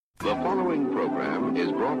The following program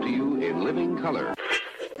is brought to you in living color.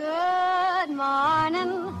 Good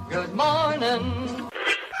morning. Good morning.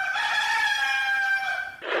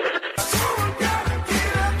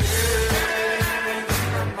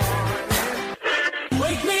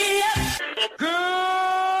 Wake me up.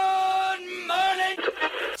 Good morning.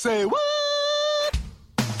 Say what?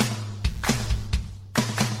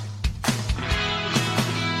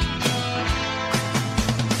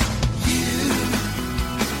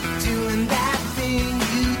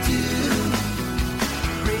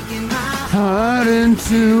 Heart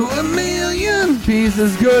into a million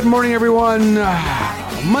pieces. Good morning, everyone.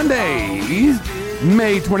 Monday,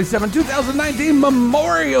 May 27, 2019,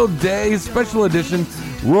 Memorial Day, special edition.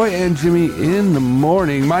 Roy and Jimmy in the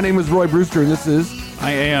morning. My name is Roy Brewster, and this is...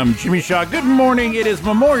 I am Jimmy Shaw. Good morning. It is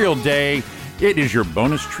Memorial Day. It is your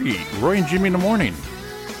bonus treat. Roy and Jimmy in the morning.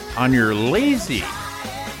 On your lazy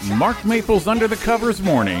Mark Maples Under the Covers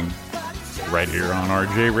morning. Right here on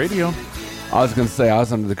RJ Radio. I was going to say I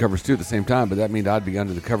was under the covers, too, at the same time, but that means I'd be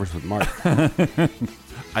under the covers with Mark.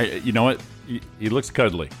 You know what? He looks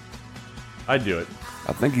cuddly. I'd do it.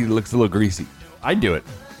 I think he looks a little greasy. I'd do it.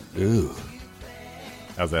 Ooh.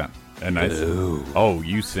 How's that? A nice. Ooh. Oh,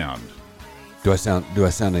 you sound. I sound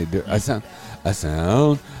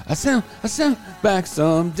back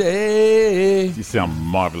someday. You sound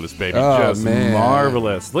marvelous, baby. Oh, Just man.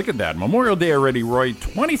 marvelous. Look at that. Memorial Day already, Roy.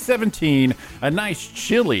 2017. A nice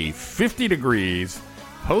chilly 50 degrees.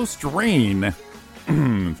 Post-rain.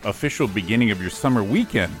 Official beginning of your summer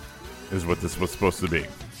weekend is what this was supposed to be.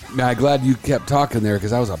 Now, glad you kept talking there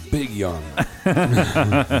because I was a big yawn.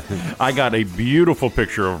 I got a beautiful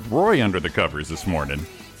picture of Roy under the covers this morning.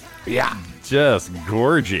 Yeah. Just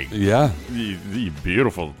gorgy. Yeah. You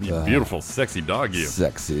beautiful, sexy dog, you.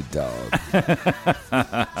 Sexy dog.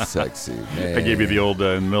 Sexy man. I gave you the old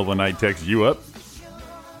in the middle of the night text. You up?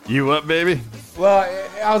 You up, baby? Well,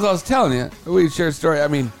 as I was telling you, we shared a story. I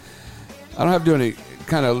mean, I don't have to do any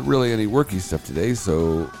any worky stuff today,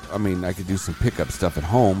 so I mean, I could do some pickup stuff at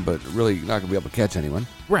home, but really not gonna be able to catch anyone.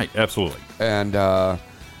 Right, absolutely. And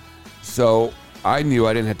so I knew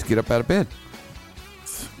I didn't have to get up out of bed.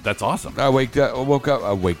 That's awesome. I woke up. I woke up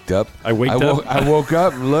and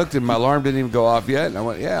looked, and my alarm didn't even go off yet. And I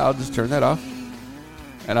went, "Yeah, I'll just turn that off."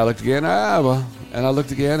 And I looked again. And I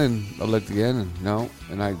looked again, and I looked again, and no.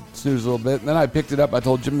 And I snoozed a little bit, and then I picked it up. I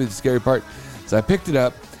told Jimmy the scary part. So I picked it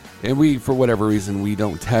up, and we, for whatever reason, we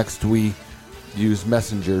don't text. We use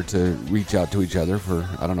Messenger to reach out to each other for,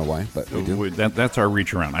 I don't know why, but we do. That's our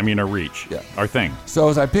reach around. I mean, our reach. Yeah. Our thing. So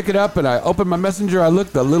as I pick it up and I open my Messenger, I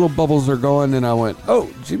look, the little bubbles are going, and I went, oh,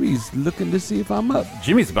 Jimmy's looking to see if I'm up.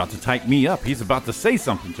 Jimmy's about to type me up. He's about to say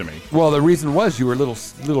something to me. Well, the reason was you were a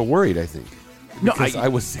little worried, I think. No, because I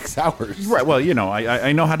was 6 hours. Right. Well, you know,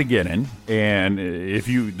 I know how to get in, and if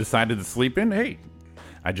you decided to sleep in, hey,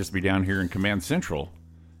 I'd just be down here in Command Central,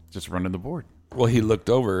 just running the board. Well, he looked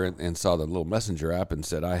over and saw the little Messenger app and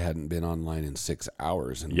said I hadn't been online in 6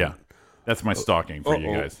 hours. And yeah, that's my stalking for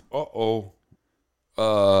you guys.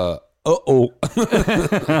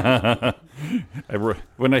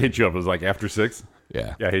 When I hit you up, it was like after 6.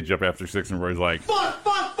 Yeah. Yeah, I hit you up after 6, and Roy's like, fuck.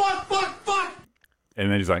 And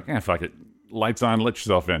then he's like, fuck it. Lights on, let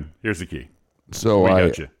yourself in. Here's the key. So I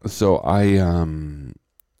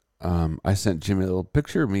sent Jimmy a little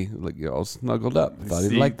picture of me, like, all snuggled up. I thought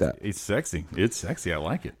he'd like that. It's sexy. It's sexy. I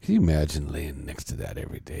like it. Can you imagine laying next to that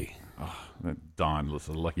every day? Oh, that Dawn was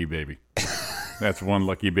a lucky baby. That's one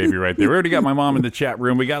lucky baby right there. We already got my mom in the chat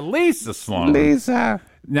room. We got Lisa Sloan. Lisa.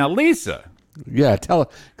 Now, Lisa. Yeah,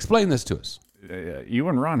 explain this to us. You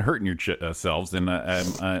and Ron hurting yourselves, and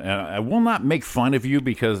I will not make fun of you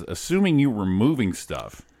because assuming you were moving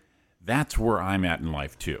stuff, that's where I'm at in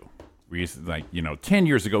life, too. We used to, 10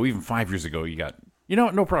 years ago, even 5 years ago, you got,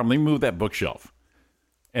 no problem. Let me move that bookshelf.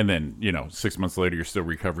 And then, 6 months later, you're still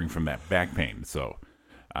recovering from that back pain. So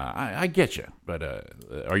I get you. But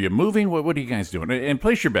are you moving? What are you guys doing? And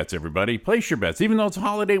place your bets, everybody. Place your bets. Even though it's a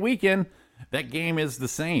holiday weekend, that game is the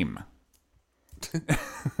same.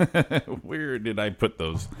 Where did I put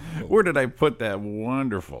those? Where did I put that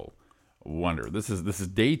wonderful wonder? This is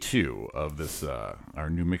day 2 of this our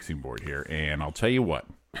new mixing board here. And I'll tell you what.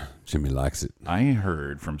 Jimmy likes it. I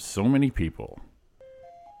heard from so many people.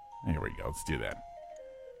 Here we go. Let's do that.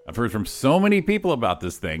 I've heard from so many people about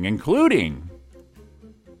this thing, including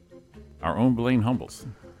our own Blaine Humbles.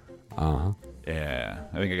 Yeah,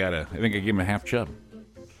 I think I gave him a half chub.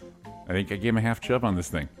 I think I gave him a half chub on this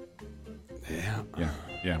thing. Yeah.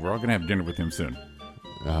 We're all gonna have dinner with him soon.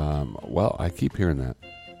 Well, I keep hearing that.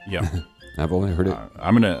 Yeah. I've only heard it.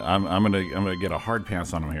 I'm gonna get a hard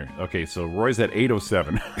pass on him here. Okay, so Roy's at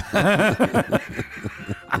 8:07.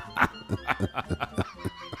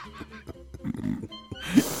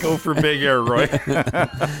 Go for big air, Roy.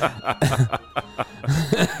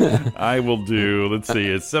 I will do, let's see,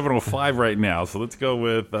 it's 7:05 right now, so let's go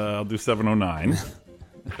with, I'll do 7:09.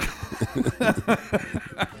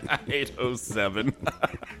 8:07.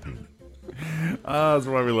 That's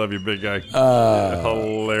why we love you, big guy.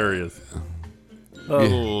 Hilarious.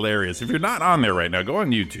 Hilarious. If you're not on there right now, go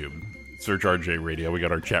on YouTube. Search RJ Radio. We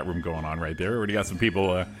got our chat room going on right there. We already got some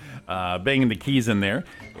people banging the keys in there.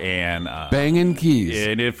 And banging keys.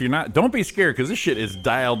 And if you're not, don't be scared because this shit is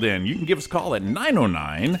dialed in. You can give us a call at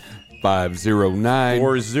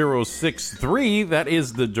 909-509-4063. That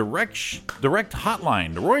is the direct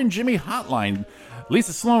hotline, the Roy and Jimmy hotline.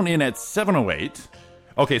 Lisa Sloan in at 708.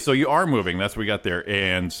 Okay, so you are moving. That's what we got there.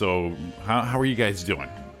 And so how are you guys doing?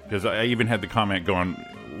 Because I even had the comment going,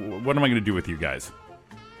 what am I going to do with you guys?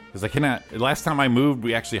 Because I cannot. Last time I moved,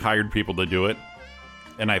 we actually hired people to do it.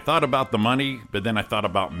 And I thought about the money, but then I thought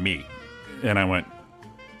about me. And I went,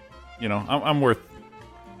 I'm worth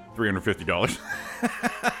 $350.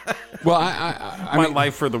 Well, my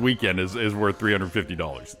life for the weekend is worth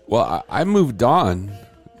 $350. Well, I moved Dawn,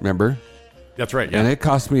 remember? That's right, yeah. And it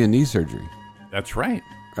cost me a knee surgery. That's right.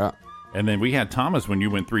 Yeah. And then we had Thomas when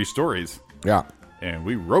you went 3 stories. Yeah. And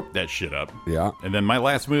we roped that shit up. Yeah. And then my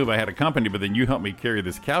last move, I had a company, but then you helped me carry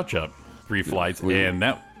this couch up 3 flights. And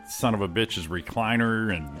that son of a bitch's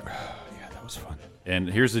recliner. And yeah, that was fun. And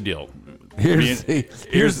here's the deal. Here's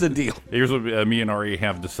the deal. Here's what me and Ari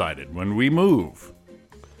have decided. When we move,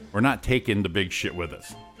 we're not taking the big shit with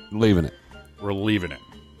us. Leaving it. We're leaving it.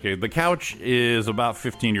 Okay, the couch is about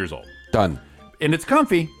 15 years old. Done. And it's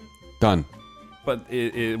comfy. Done. But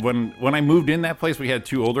when I moved in that place, we had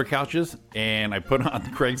 2 older couches, and I put on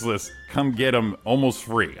Craigslist, come get them almost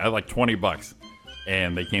free. I had like $20,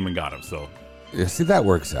 and they came and got them. So, yeah, see, that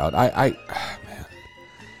works out. Man,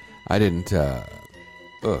 I didn't.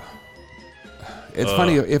 It's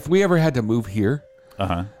funny if we ever had to move here.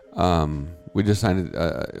 We just signed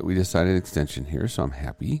an extension here, so I'm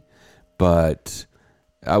happy. But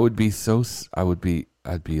I'd be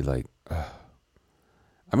like.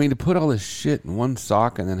 I mean, to put all this shit in one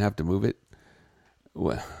sock and then have to move it.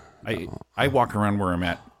 Well, I walk around where I'm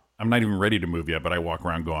at. I'm not even ready to move yet, but I walk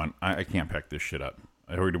around going, I can't pack this shit up.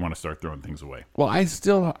 I already want to start throwing things away. Well,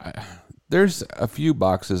 there's a few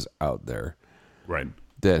boxes out there, right,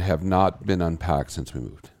 that have not been unpacked since we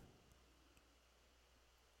moved.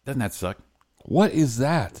 Doesn't that suck? What is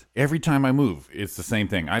that? Every time I move, it's the same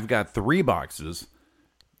thing. I've got 3 boxes,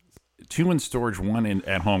 2 in storage, 1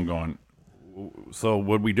 at home going, so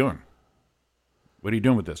what are we doing? What are you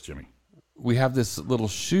doing with this, Jimmy? We have this little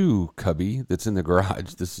shoe cubby that's in the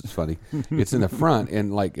garage. This is funny. It's in the front,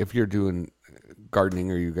 and like if you're doing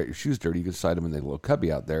gardening or you got your shoes dirty, you can slide them in the little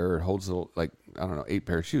cubby out there. It holds 8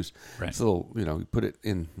 pair of shoes. Right. It's a little, you put it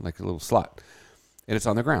in like a little slot, and it's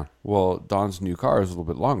on the ground. Well, Dawn's new car is a little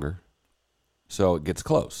bit longer, so it gets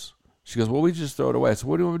close. She goes, well, we just throw it away. So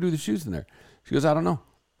what do you want to do with the shoes in there? She goes, I don't know.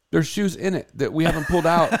 There's shoes in it that we haven't pulled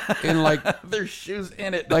out in there's shoes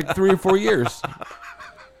in it like 3 or 4 years.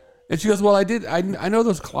 And she goes, well, I know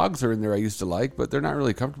those clogs are in there I used to like, but they're not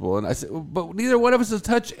really comfortable. And I said, but neither one of us has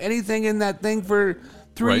touched anything in that thing for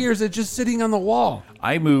 3 years. It's just sitting on the wall.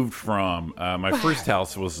 I moved from, my first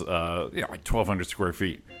house was like 1,200 square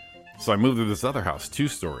feet. So I moved to this other house, 2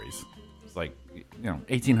 stories. It's like,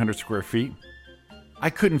 1,800 square feet. I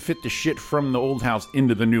couldn't fit the shit from the old house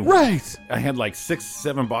into the new one. Right. I had like 6,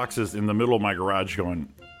 7 boxes in the middle of my garage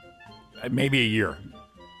going, maybe a year.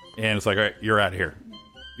 And it's like, all right, you're out of here.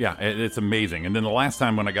 Yeah, it's amazing. And then the last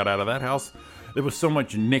time when I got out of that house, there was so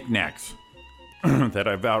much knickknacks that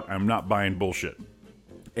I vowed I'm not buying bullshit.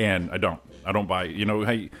 And I don't buy,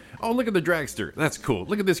 hey, oh, look at the dragster. That's cool.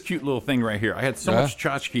 Look at this cute little thing right here. I had so much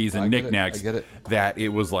tchotchkes and knickknacks that it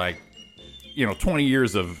was like, 20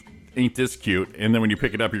 years of ain't this cute. And then when you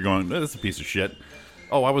pick it up, you're going, that's a piece of shit.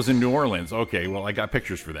 Oh, I was in New Orleans. Okay, well, I got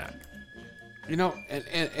pictures for that.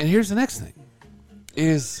 And here's the next thing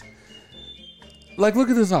is, like, look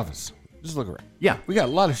at this office. Just look around. Yeah. We got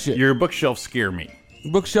a lot of shit. Your bookshelf scare me.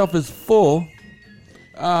 Bookshelf is full,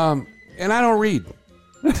 and I don't read.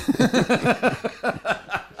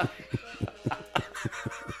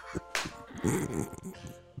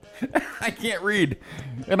 I can't read,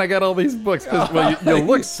 and I got all these books. Well, you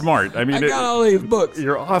look smart. I mean, I got all these books.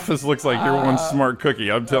 Your office looks like you're one smart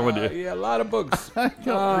cookie. I'm telling you. Yeah, a lot of books. I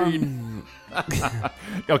don't read.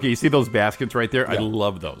 Okay, you see those baskets right there? Yeah. I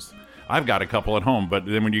love those. I've got a couple at home, but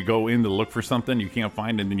then when you go in to look for something you can't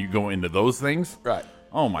find, and then you go into those things, right?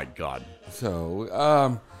 Oh my God!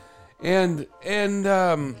 So, it's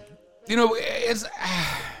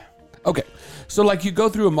okay. So, like, you go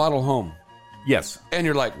through a model home. Yes. And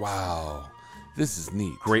you're like, wow, this is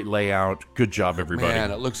neat. Great layout. Good job, everybody.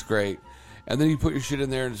 Man, it looks great. And then you put your shit in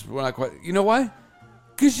there and it's not quite. You know why?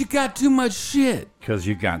 Because you got too much shit. Because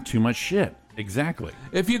you got too much shit. Exactly.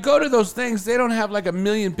 If you go to those things, they don't have like a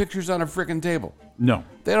million pictures on a freaking table. No.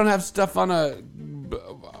 They don't have stuff on a.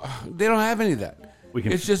 They don't have any of that.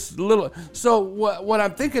 It's just little. So what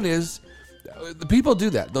I'm thinking is, the people do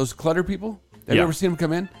that. Those clutter people. Have you ever seen them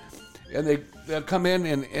come in? And they'll come in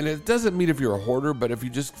and it doesn't mean if you're a hoarder, but if you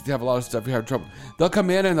just have a lot of stuff, you have trouble. They'll come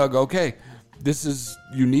in and they'll go, okay, this is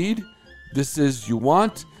you need, this is you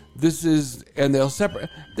want, this is, and they'll separate.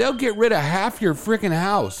 They'll get rid of half your freaking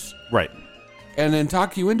house. Right. And then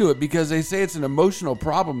talk you into it because they say it's an emotional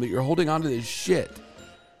problem that you're holding on to this shit.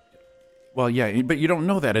 Well, yeah, but you don't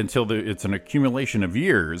know that until it's an accumulation of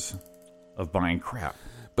years of buying crap.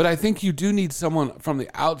 But I think you do need someone from the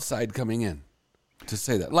outside coming in to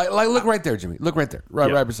say that. Like look right there, Jimmy. Look right there.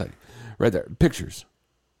 Right beside you. Right there. Pictures.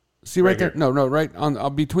 See right there? Here. No, right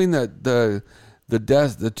on between the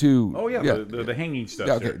desk, the two. Oh yeah. The hanging stuff.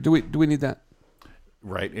 Yeah, okay. There. Do we need that?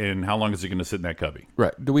 Right. And how long is it going to sit in that cubby?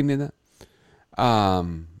 Right. Do we need that? I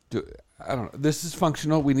don't know. This is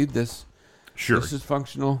functional. We need this. Sure. This is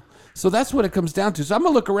functional. So that's what it comes down to. So I'm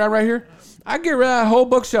gonna look around right here. I get rid of that whole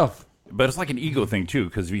bookshelf. But it's like an ego thing too,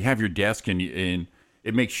 because if you have your desk and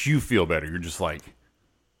it makes you feel better. You're just like,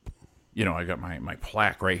 I got my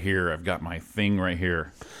plaque right here. I've got my thing right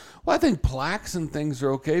here. Well, I think plaques and things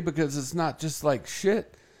are okay because it's not just like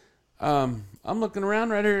shit. I'm looking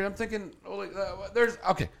around right here. I'm thinking, there's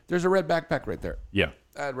a red backpack right there. Yeah,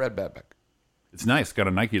 red backpack. It's nice. It's got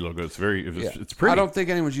a Nike logo. It's it's pretty. I don't think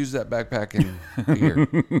anyone's used that backpack in a year.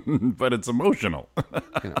 But it's emotional.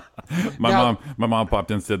 My mom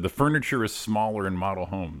popped in and said the furniture is smaller in model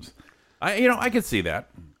homes. I could see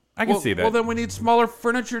that. I can see that. Well, then we need smaller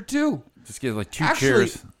furniture too. Just get like two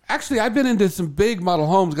chairs. Actually, I've been into some big model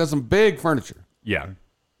homes. Got some big furniture. Yeah.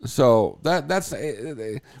 So that's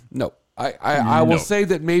no. I will say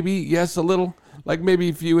that maybe yes, a little. Like maybe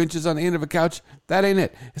a few inches on the end of a couch. That ain't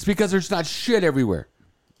it. It's because there's not shit everywhere.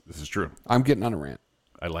 This is true. I'm getting on a rant.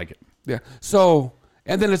 I like it. Yeah. So,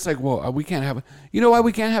 and then it's like, well, we can't have you know why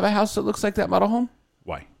we can't have a house that looks like that model home?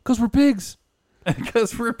 Why? Because we're pigs.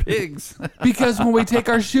 Because we're pigs. Because when we take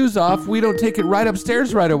our shoes off, we don't take it right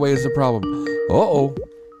upstairs right away is the problem.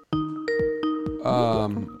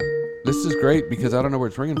 This is great because I don't know where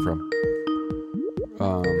it's ringing from.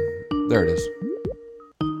 There it is.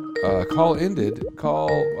 Call ended. I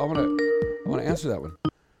want to answer that one.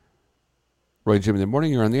 Roy and Jimmy, good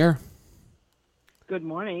morning. You're on the air. Good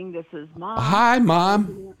morning. This is Mom. Hi,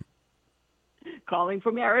 Mom. Calling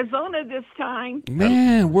from Arizona this time.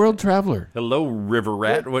 Man, world traveler. Hello, River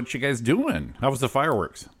Rat. What you guys doing? How was the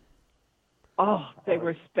fireworks? Oh, they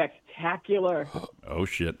were spectacular. Oh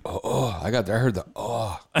shit. I heard the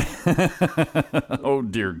Oh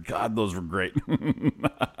dear God, those were great.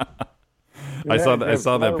 I saw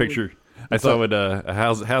that picture. I saw it.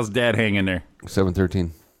 How's Dad hanging there?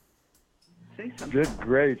 7:13. Just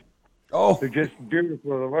great. Oh, they're just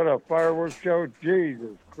beautiful. What a fireworks show!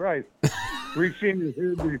 Jesus Christ. We've seen this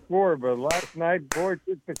here before, but last night, boy,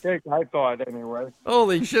 took the cake. I thought, anyway.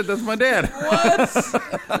 Holy shit, that's my dad.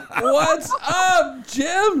 What's up,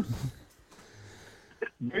 Jim?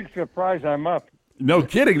 Big surprise, I'm up. No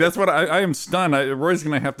kidding. That's what I am stunned. Roy's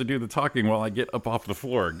going to have to do the talking while I get up off the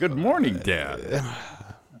floor. Good morning, Dad.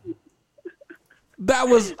 That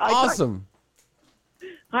was awesome.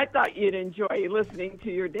 I thought you'd enjoy listening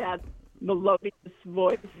to your dad's melodious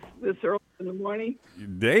voice this early in the morning.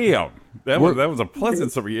 Damn. That was a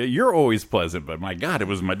pleasant story. You're always pleasant, but my God, it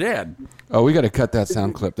was my dad. Oh, we got to cut that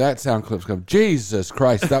sound clip. That sound clip's coming. Jesus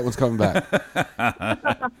Christ, that one's coming back.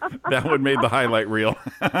 That one made the highlight reel.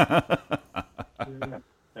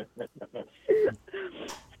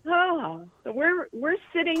 So we're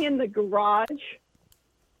sitting in the garage,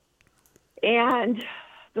 and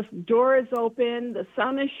the door is open. The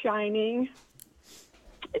sun is shining.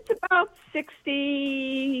 It's about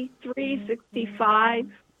 63, 65.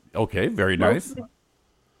 Okay, very nice.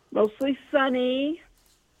 Mostly sunny.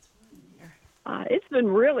 It's been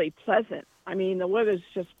really pleasant. I mean, the weather's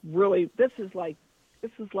just really. This is like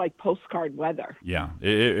postcard weather. Yeah,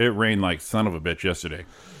 it rained like son of a bitch yesterday.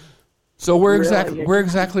 So where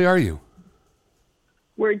exactly are you?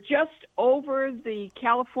 We're just over the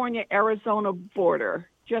California-Arizona border,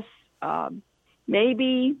 just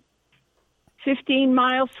maybe 15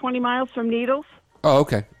 miles, 20 miles from Needles. Oh,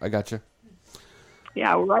 okay. I got you.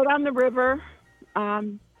 Yeah, we're right on the river.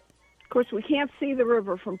 Of course, we can't see the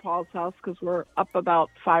river from Paul's house because we're up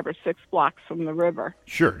about 5 or 6 blocks from the river.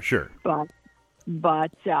 Sure.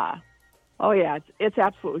 But oh yeah, it's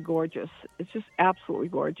absolutely gorgeous. It's just absolutely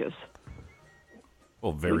gorgeous.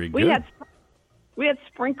 Well, very we good. We had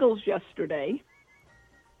sprinkles yesterday,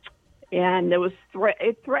 and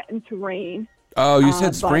it threatened to rain. Oh, you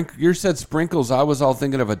said You said sprinkles. I was all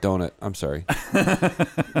thinking of a donut. I'm sorry.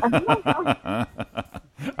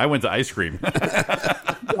 I went to ice cream.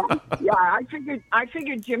 Yeah. I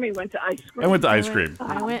figured Jimmy went to ice cream. I went to ice cream.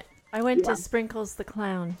 I went to Sprinkles the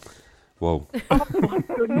Clown. Whoa.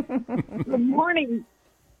 Good morning.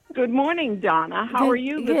 Good morning, Donna. How are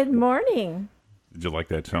you? Good morning. Did you like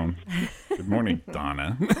that tone? Good morning,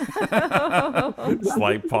 Donna.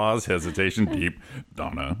 Slight pause, hesitation, deep.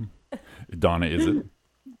 Donna. Donna, is it?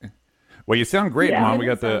 Well, you sound great, Yeah. Mom. We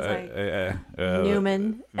got Sounds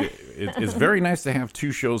Newman. It's very nice to have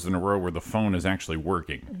 2 shows in a row where the phone is actually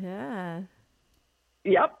working. Yeah.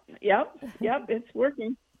 Yep. It's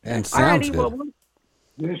working. And sounds Alrighty, good. well,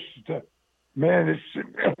 This, man,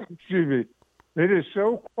 excuse me. It is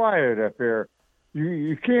so quiet up here.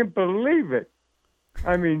 You can't believe it.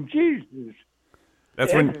 I mean, Jesus.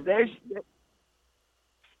 That's when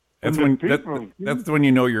And the people- that's when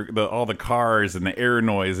you know all the cars and the air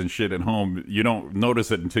noise and shit at home. You don't notice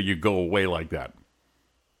it until you go away like that.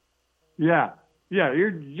 Yeah,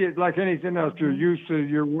 you're just like anything else. You're used to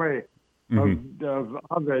your way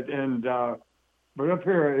of it, and but up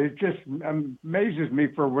here it just amazes me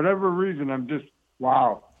for whatever reason. I'm just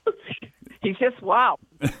wow. he's just wow.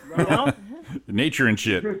 You know? Nature and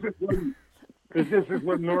shit. Is this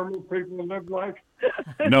what normal people live like?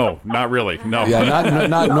 No, not really. No, Yeah,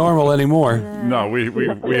 not normal anymore. no.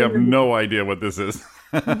 We have no idea what this is.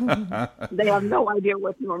 They have no idea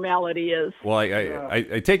what normality is. Well,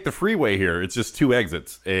 I take the freeway here. It's just 2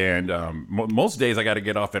 exits, and most days I got to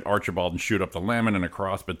get off at Archibald and shoot up the Lemon and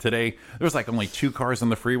across. But today there was like only 2 cars on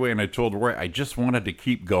the freeway, and I told Roy I just wanted to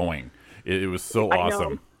keep going. It was so I know.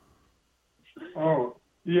 awesome. Oh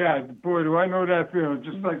yeah, boy, do I know that feeling.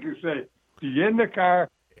 Just like you say, you get in the car,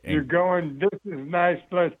 you're going. This is nice.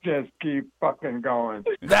 Let's just keep fucking going.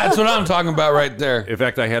 That's what I'm talking about right there. In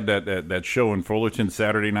fact, I had that show in Fullerton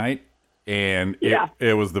Saturday night, and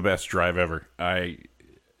it was the best drive ever. I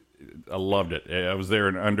loved it. I was there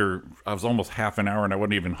I was almost half an hour, and I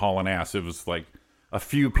wasn't even hauling ass. It was like a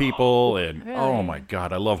few people, and Really? oh my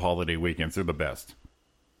God, I love holiday weekends. They're the best.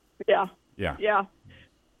 Yeah. Yeah.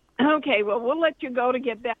 Okay, well, we'll let you go to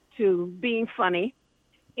get back to being funny.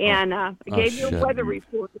 And I gave you shit. a weather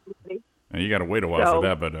report already. And you got to wait a while for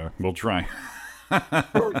that, but we'll try.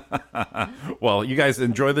 Well, you guys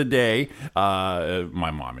enjoy the day.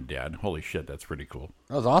 My mom and dad. Holy shit, that's pretty cool.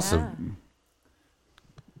 That was awesome.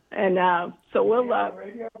 And so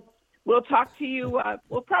we'll talk to you.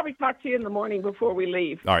 We'll probably talk to you in the morning before we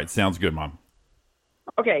leave. All right, sounds good, Mom.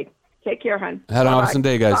 Okay, take care, hon. Had an awesome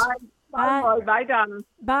day, guys. Bye, Bye, Donna.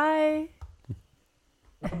 Bye.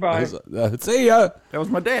 Bye. See ya. That was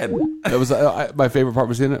my dad. That was my favorite part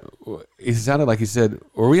was in it. He sounded like he said,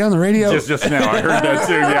 "Were we on the radio?" Just now, I heard that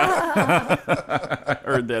too. Yeah, I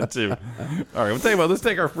heard that too. All right, we'll tell you what. Let's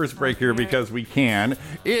take our first break here because we can.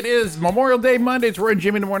 It is Memorial Day Monday. It's Roy and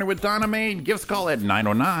Jimmy in the morning with Donna Mae. Give us a call at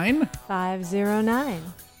 509.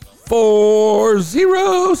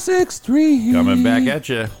 4063. Coming back at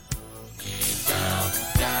you.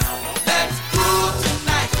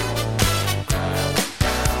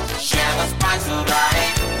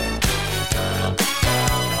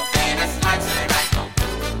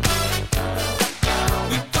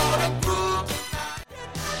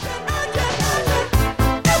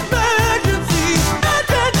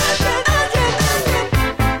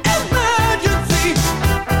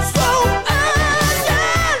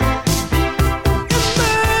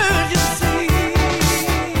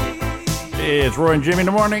 It's Roy and Jimmy in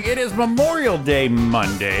the morning. It is Memorial Day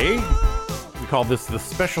Monday. We call this the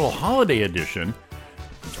special holiday edition.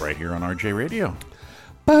 It's right here on RJ Radio.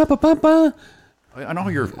 Ba, ba, ba, ba. And all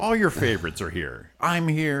your favorites are here. I'm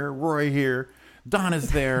here, Roy here,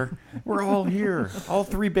 Donna's there. We're all here. All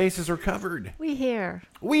 3 bases are covered. We here.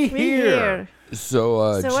 We here.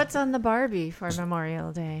 So, So what's on the Barbie for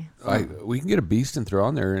Memorial Day? we can get a beast and throw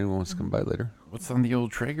on there. Anyone wants to come by later? What's on the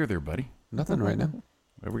old Traeger there, buddy? Nothing right now.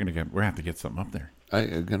 We're gonna have to get something up there. I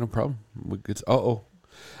got no problem.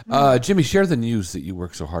 Jimmy, share the news that you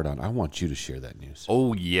work so hard on. I want you to share that news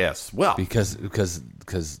Oh yes. Well, because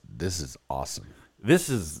this is awesome. this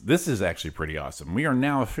is actually pretty awesome. We are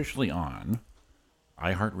now officially on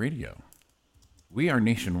iHeart Radio. We are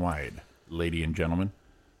nationwide, ladies and gentlemen.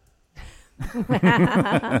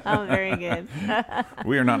 Oh, very good.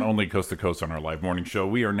 We are not only coast to coast on our live morning show.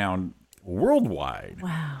 We are now worldwide.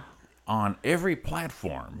 Wow. On every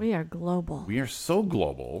platform. We are global. We are so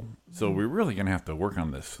global, so we're really going to have to work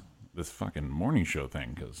on this this fucking morning show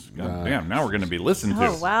thing because goddamn, now we're going to be listened to.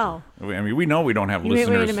 Oh, wow. I mean, we know we don't have You mean,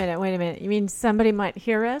 listeners. wait a minute. You mean somebody might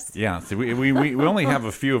hear us? Yeah, see, we only have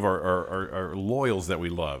a few of our loyals that we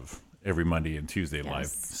love every Monday and Tuesday live,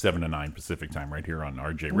 7 to 9 Pacific time, right here on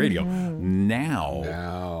RJ Radio.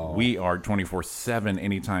 Now we are 24/7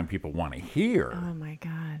 anytime people want to hear. Oh, my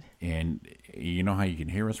God. And you know how you can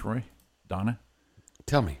hear us, Roy? Donna?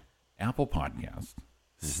 Tell me. Apple Podcast,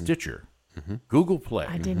 Stitcher, Google Play.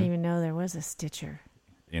 I didn't even know there was a Stitcher.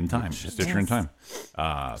 In time. Stitcher in time.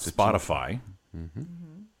 Spotify.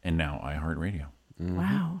 And now iHeart Radio.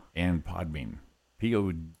 Wow. And Podbean.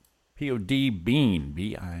 P-O-D Bean.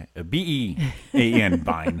 B-E-A-N. Bean.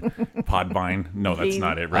 Podbean. No, that's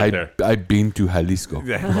not it right there. I've been to Jalisco.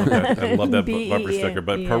 I love that bumper sticker.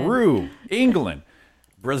 But Peru, England,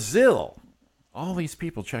 Brazil, all these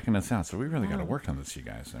people checking us out. So we really got to work on this, you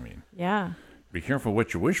guys. I mean, Yeah. be careful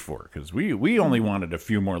what you wish for, because we only wanted a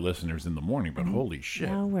few more listeners in the morning, but holy shit.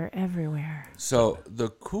 Now we're everywhere. So the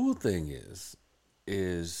cool thing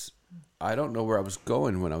is I don't know where I was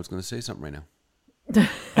going when I was going to say something right now.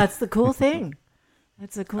 That's the cool thing.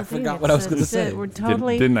 That's the cool thing. forgot what I was gonna say. We're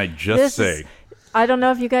totally. Didn't I just say? I don't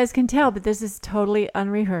know if you guys can tell, but this is totally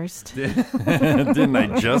unrehearsed. Didn't I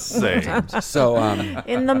just say? So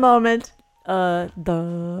In the moment. You have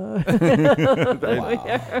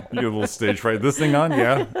a little stage fright. This thing on?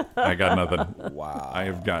 Yeah. I got nothing. wow. I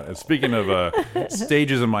have got. Speaking of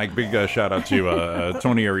stages and Mike, big shout out to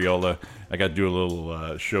Tony Ariola. I got to do a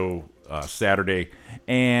little show Saturday,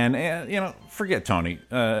 and forget Tony.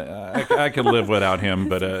 I could live without him,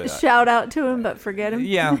 but Shout out to him, but forget him.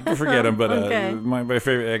 yeah, forget him. But Okay. my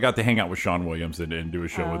favorite, I got to hang out with Sean Williams and do a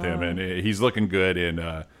show with him, and he's looking good. And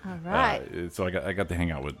All right. so I got to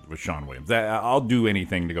hang out with Sean Williams. I'll do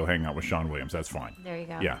anything to go hang out with Sean Williams. That's fine. There you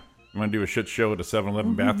go. Yeah, I'm gonna do a shit show at a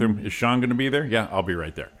 7-Eleven bathroom. Is Sean gonna be there? Yeah, I'll be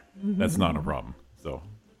right there. That's not a problem. So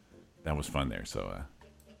that was fun there. So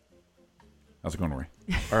how's it going, Rory?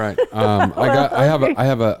 All right.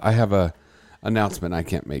 I have a announcement I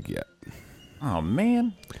can't make yet. Oh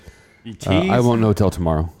man, you tease. I won't know till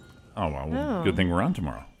tomorrow. Oh well, Oh. good thing we're on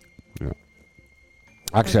tomorrow.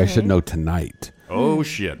 Actually, I should Okay. know tonight. Oh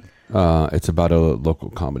shit. It's about a local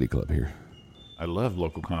comedy club here. I love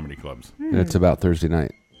local comedy clubs. And it's about Thursday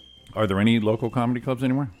night. Are there any local comedy clubs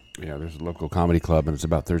anywhere? Yeah, there's a local comedy club, and it's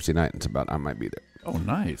about Thursday night. And it's about I might be there. Oh,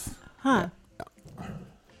 nice. Huh.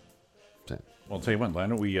 So, Well, I'll tell you what, why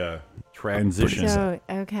don't we transition?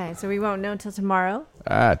 So we won't know until tomorrow.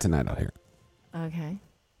 tonight I'll hear. Okay.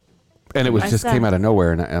 And it was I just saw- came out of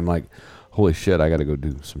nowhere, and I'm like, holy shit, I got to go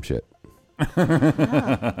do some shit. I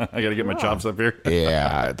got to get my chops up here.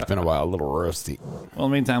 Yeah, it's been a while, a little rusty. Well,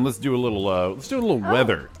 in the meantime, let's do a little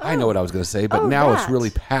weather. I know what I was going to say, but now it's that. really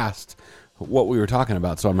past what we were talking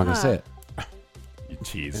about, so I'm not going to say it. You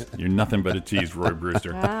tease. You're nothing but a tease, Roy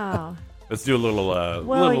Brewster. Wow. Let's do a little Well,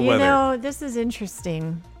 little you weather. know, this is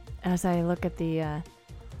interesting as I look at the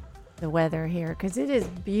weather here because it is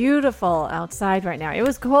beautiful outside right now. It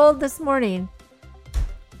was cold this morning.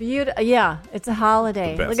 Yeah, it's a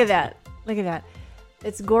holiday. The best. Look at that. Look at that.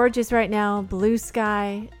 It's gorgeous right now. Blue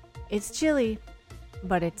sky. It's chilly,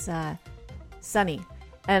 but it's sunny.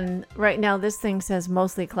 And right now, this thing says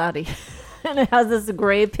mostly cloudy. And it has this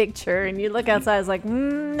gray picture. And you look outside, it's like,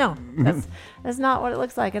 no, that's not what it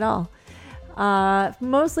looks like at all.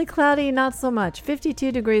 Mostly cloudy, not so much.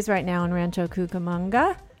 52 degrees right now in Rancho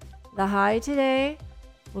Cucamonga. The high today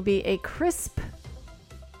will be a crisp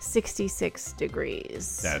 66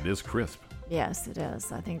 degrees. That is crisp. Yes, it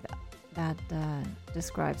is. I think that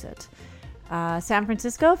describes it. San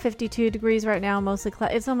Francisco, 52 degrees right now, mostly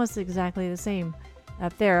cloudy. It's almost exactly the same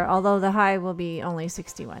up there, although the high will be only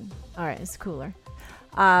 61. All right, it's cooler.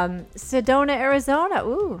 Sedona, Arizona.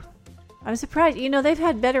 Ooh, I'm surprised. You know, they've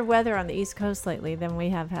had better weather on the East Coast lately than we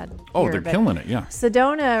have had. Oh, here, they're but killing it. Yeah.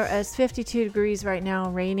 Sedona is 52 degrees right now,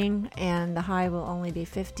 raining, and the high will only be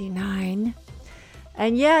 59.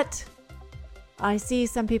 And yet, I see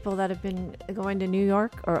some people that have been going to New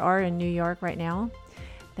York or are in New York right now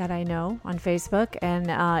that I know on Facebook. And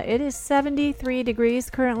it is 73 degrees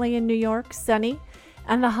currently in New York, sunny.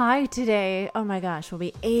 And the high today, oh my gosh, will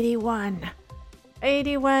be 81.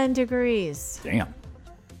 81 degrees. Damn.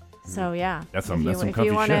 So, yeah. That's some if comfy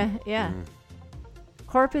you wanna, shit. Yeah.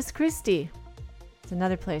 Corpus Christi. It's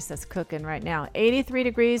another place that's cooking right now. 83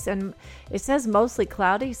 degrees, and it says mostly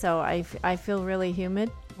cloudy, so I feel really humid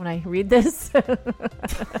when I read this.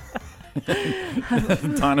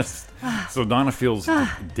 Donna feels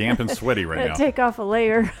damp and sweaty right now. Take off a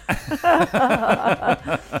layer.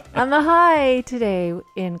 And the high today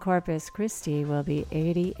in Corpus Christi will be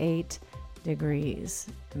 88 degrees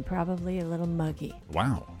and probably a little muggy.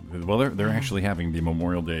 Wow. Well, they're actually having the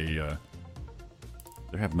Memorial Day.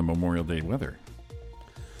 They're having the Memorial Day weather.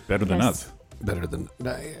 Better than Yes. us. Better than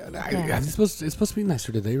it's supposed to be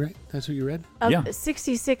nicer today, right? That's what you read. Yeah.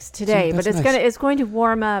 66 today, See, but that's it's nice. it's going to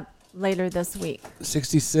warm up later this week.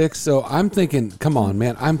 66. So I'm thinking, come on,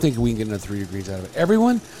 man. I'm thinking we can get another 3 degrees out of it.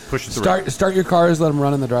 Everyone, Push it through. start your cars. Let them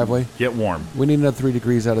run in the driveway. Get warm. We need another 3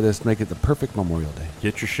 degrees out of this to make it the perfect Memorial Day.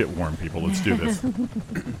 Get your shit warm, people. Let's do this.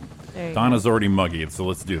 There you Donna's already muggy, so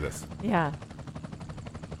let's do this. go. Yeah.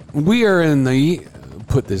 We are in the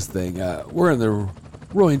we're in the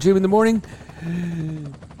Roy and Jim in the morning.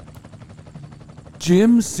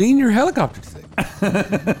 Jim's senior helicopter today.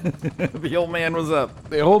 The old man was up.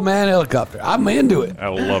 The old man helicopter. I'm into it. I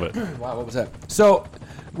love it. Wow, what was that? So,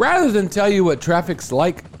 rather than tell you what traffic's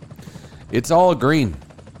like, it's all green.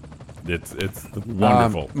 It's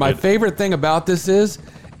wonderful. My favorite thing about this is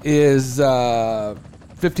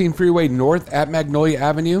 15 Freeway North at Magnolia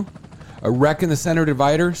Avenue. A wreck in the center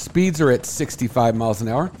divider. Speeds are at 65 miles an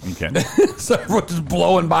hour. Okay. So everyone's just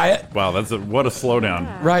blowing by it. Wow, what a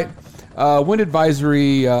slowdown. Right. Wind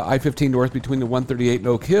advisory, I-15 North between the 138 and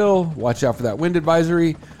Oak Hill. Watch out for that wind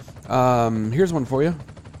advisory. Here's one for you.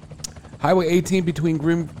 Highway 18 between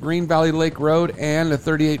Green Valley Lake Road and the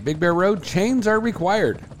 38 Big Bear Road. Chains are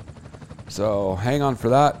required. So hang on for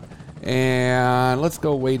that. And let's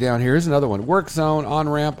go way down here. Here's another one. Work zone,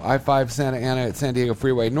 on-ramp, I-5 Santa Ana at San Diego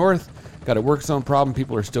Freeway North. Got a work zone problem.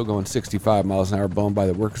 People are still going 65 miles an hour blown by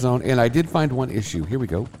the work zone. And I did find one issue. Here we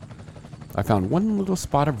go. I found one little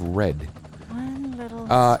spot of red. One little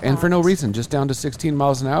And for no spot. reason, just down to 16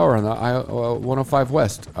 miles an hour on the I-105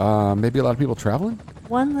 West. Maybe a lot of people traveling?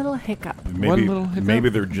 One little hiccup. Maybe, little hiccup. maybe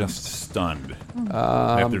they're just stunned.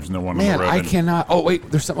 If there's no one on Man, the road. I cannot. Oh,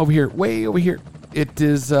 wait, there's something over here. Way over here. It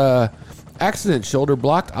is accident shoulder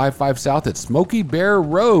blocked I-5 South at Smoky Bear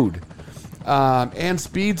Road. And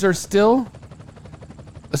speeds are still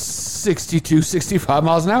 62, 65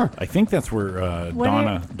 miles an hour. I think that's where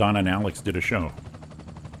Donna and Alex did a show.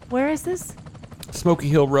 Where is this? Smoky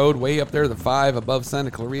Hill Road, way up there, the 5 above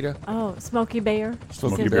Santa Clarita. Oh, Smoky Bear.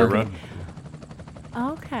 Smoky Is it Bear Smoky- Road.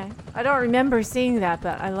 Okay. I don't remember seeing that,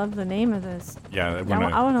 but I love the name of this. Yeah, I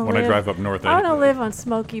drive up north, I want to live on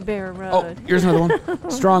Smoky Bear Oh, Road. here's another one.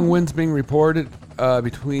 Strong winds being reported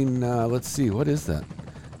between, let's see, what is that?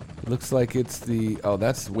 It looks like it's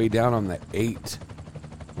that's way down on the 8.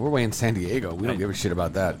 We're way in San Diego. We don't give a shit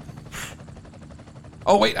about that.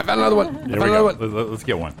 Oh, wait, I found another one. There we go. Let's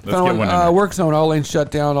get one. Let's get one. in there. Work zone, all lanes shut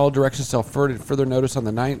down, all directions till further notice on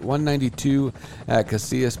the 192 at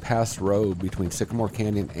Casillas Pass Road between Sycamore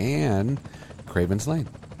Canyon and Cravens Lane.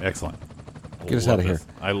 Excellent. Get us Love out of here. this.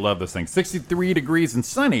 I love this thing. 63 degrees and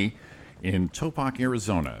sunny in Topak,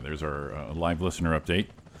 Arizona. There's our live listener update.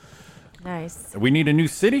 Nice. We need a new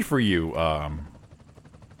city for you,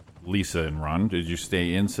 Lisa and Ron. Did you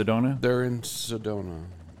stay in Sedona? They're in Sedona.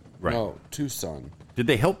 Right. No, Tucson. Did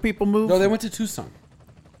they help people move? No, they went to Tucson.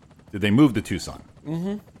 Did they move to Tucson?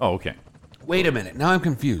 Mm-hmm. Oh, okay. Wait a minute. Now I'm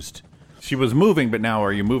confused. She was moving, but now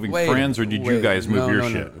are you moving friends, or did you guys move your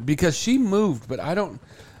shit? No. Because she moved, but I don't.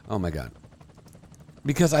 Oh my god.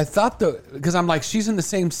 Because I thought because I'm like, she's in the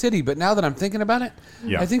same city, but now that I'm thinking about it,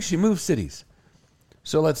 Yeah. I think she moved cities.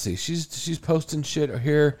 So let's see. She's posting shit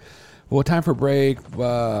here. Well, time for break.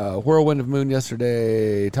 Whirlwind of moon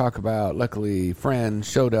yesterday. Talk about. Luckily, friends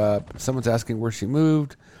showed up. Someone's asking where she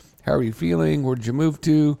moved. How are you feeling? Where did you move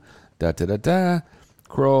to? Da da da da.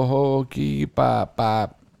 Krohoki pop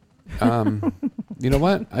pop. You know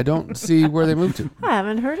what? I don't see where they moved to. I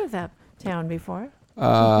haven't heard of that town before.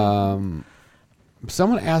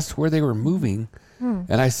 Someone asked where they were moving,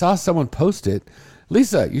 and I saw someone post it.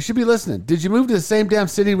 Lisa, you should be listening. Did you move to the same damn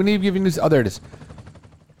city when Eve gave you news? Oh, there it is.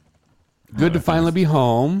 Good to finally be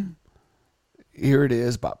home. Here it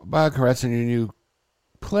is. Congrats on your new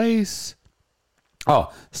place.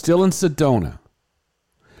 Oh, still in Sedona.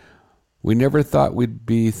 We never thought we'd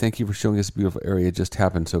be. Thank you for showing us a beautiful area. It just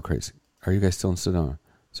happened so crazy. Are you guys still in Sedona?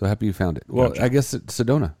 So happy you found it. Well, Gotcha. I guess it's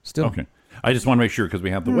Sedona still. Okay. I just want to make sure because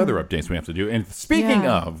we have the weather updates we have to do. And speaking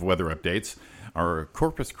Yeah. of weather updates, our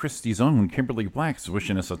Corpus Christi's own Kimberly Black is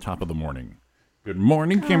wishing us a top of the morning. Good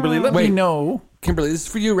morning, Kimberly. Let me Wait. know. Kimberly, this is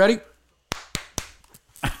for you. Ready?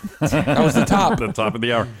 That was the top. The top of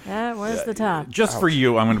the hour. That was the top. Just for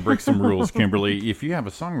you, I'm going to break some rules, Kimberly. If you have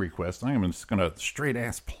a song request, I am just going to straight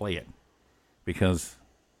ass play it because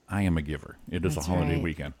I am a giver. It is That's a holiday right.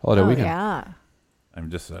 weekend. Holiday Oh, weekend. yeah. I'm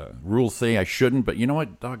just rules say I shouldn't, but you know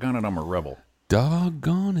what? Doggone it, I'm a rebel.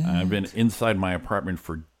 Doggone it. I've been inside my apartment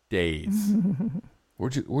for days.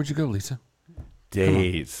 Where'd you go, Lisa?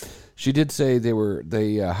 days. She did say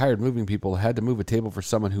they hired moving people, had to move a table for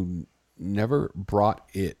someone who never brought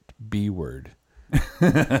it. B word.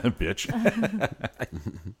 Bitch.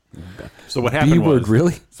 So what happened B-word, was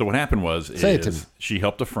really? So what happened was Say it to me. She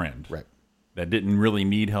helped a friend Right. that didn't really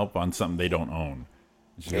need help on something they don't own.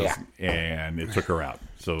 She goes, Yeah. and it took her out.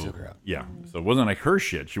 So Took her out. yeah. So it wasn't like her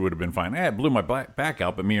shit. She would have been fine. It blew my back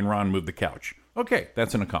out, but me and Ron moved the couch. Okay,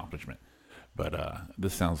 that's an accomplishment. But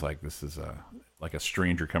this sounds like this is like a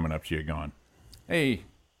stranger coming up to you going, "Hey,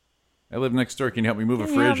 I live next door. Can you help me move a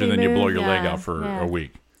Can you help fridge?" And me then you blow move? your leg Yeah, out for yeah. a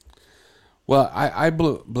week. Well, I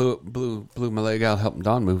blew my leg out helping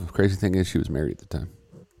Dawn move. The crazy thing is she was married at the time.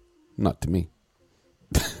 Not to me.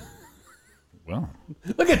 Well,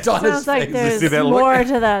 Look at Donna's Sounds like face. there's see that look? more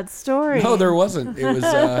to that story. No, there wasn't. It was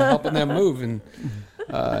helping them move into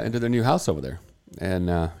their new house over there.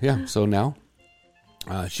 And so now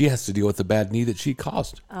she has to deal with the bad knee that she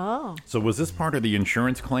caused. Oh. so was this part of the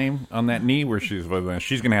insurance claim on that knee where she's going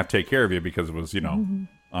to have to take care of you because it was,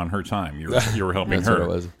 on her time. You were helping That's her. what it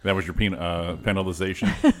was. That was your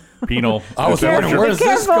penalization. Penal. I was Is that what wondering, your- where's this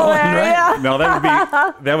Careful going, there, right? yeah. No,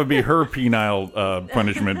 that would be her penile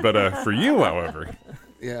punishment. But for you, however,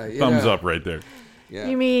 Yeah, thumbs up right there. Yeah.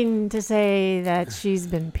 You mean to say that she's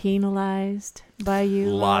been penalized by you,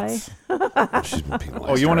 Lots. Roy? She's been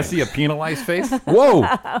penalized. Oh, you want to see a penalized face? Whoa!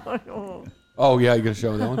 Oh, yeah, you going to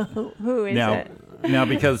show me that one? Who is it? Now,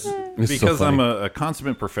 because It's so I'm funny. a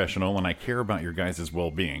consummate professional and I care about your guys'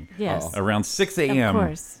 well-being. Yes. Around 6 a.m.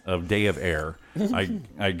 course. of day of air,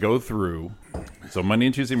 I go through. So Monday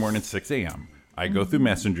and Tuesday morning, 6 a.m. I go through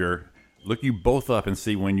Messenger, look you both up, and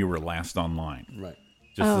see when you were last online. Right.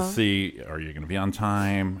 Just to see, are you going to be on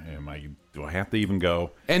time? Do I have to even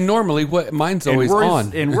go? And normally, mine's always and Roy's,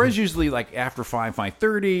 on. And Roy's usually like after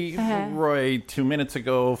 5:30. Roy 2 minutes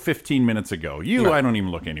ago, 15 minutes ago. I don't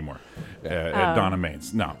even look anymore at Donna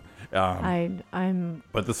Main's. No. I'm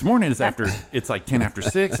But this morning is it's like 10 after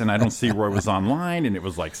 6, and I don't see Roy was online, and it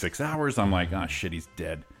was like 6 hours. I'm like, oh shit, he's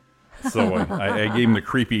dead. So I gave him the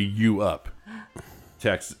creepy "you up"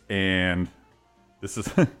 text, and this is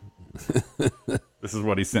this is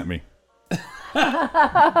what he sent me.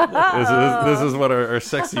 This is what our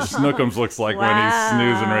sexy Snookums looks like when he's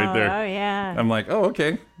snoozing right there. Oh yeah. I'm like, oh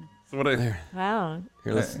okay. So what Wow.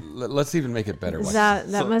 Here, let's even make it better. Is Watch.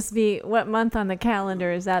 that must be what month on the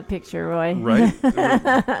calendar is that picture, Roy? right? We're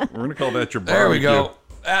gonna call that your barbecue. There we go.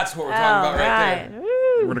 That's what we're talking about right there.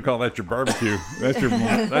 We're gonna call that your barbecue. That's your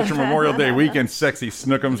Memorial Day weekend sexy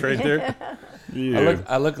Snookums right there. Yeah.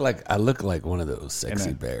 I look like one of those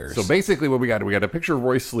sexy bears. So basically, what we got a picture of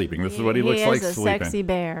Roy sleeping. This is what he looks like is a sleeping. sexy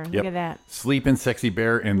bear. Yep. Look at that. Sleeping, sexy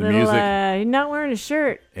bear, and the Little, music. he's not wearing a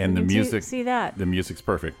shirt. And the You can music. See that? The music's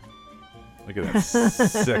perfect. Look at that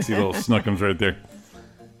sexy little Snookums right there.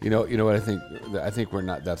 You know what I think? I think we're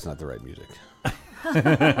not. That's not the right music.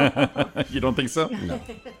 You don't think so?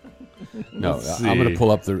 No, Let's I'm gonna see.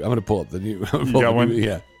 pull up the new. You got one?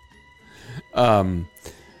 Yeah.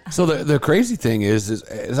 So the crazy thing is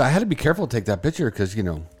I had to be careful to take that picture because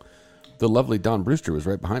the lovely Dawn Brewster was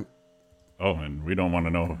right behind. Oh, and we don't want to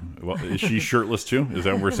know. Well, is she shirtless too? Is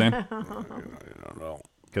that what we're saying? I don't know.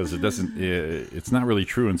 Because it doesn't. It's not really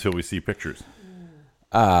true until we see pictures.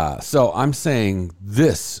 So I'm saying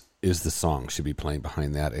this is the song should be playing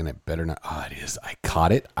behind that, and it better not. Oh, it is. I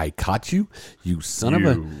caught it. I caught you. You son of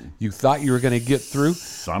a. You thought you were going to get through.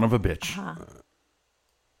 Son of a bitch.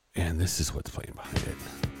 And this is what's playing behind it.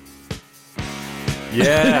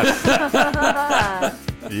 Yes.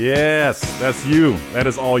 Yes, that's you. That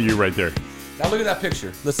is all you right there. Now look at that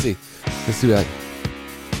picture. Let's see. Let's do that.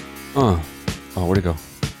 Oh, where'd it go?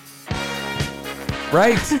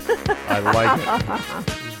 Right. I like it.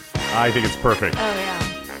 I think it's perfect. Oh yeah.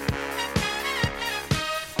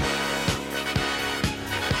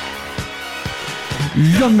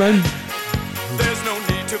 Young man.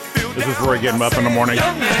 This is Roy getting up in the morning.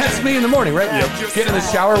 That's me in the morning, right? Yep. Get in the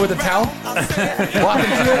shower with a towel. Walking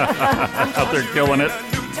to it. Out there killing it.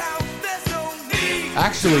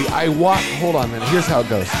 Actually, hold on a minute. Here's how it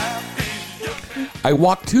goes. I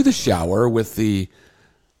walk to the shower with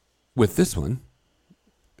this one.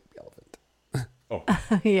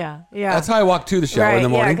 Yeah. That's how I walk to the shower in the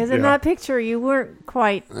morning. Yeah, because in that picture you weren't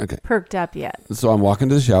quite perked up yet. So I'm walking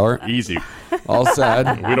to the shower. Easy. All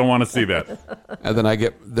sad. We don't want to see that. And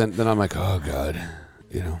then then I'm like, oh God,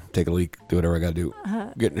 take a leak, do whatever I got to do.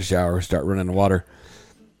 Get in the shower, start running the water,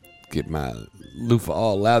 get my loofah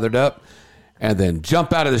all lathered up, and then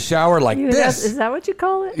jump out of the shower like this. Is that what you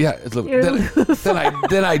call it? Yeah.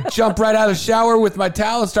 Then I jump right out of the shower with my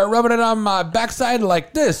towel and start rubbing it on my backside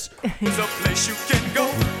like this. There's a place you can go.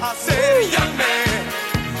 I say, young man,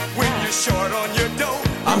 when you short on your dough.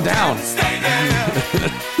 I'm down. Stay there,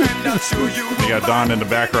 and I'll show you. You got Don in the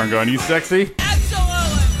background going, "You sexy?"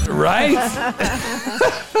 Right?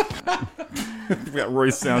 We got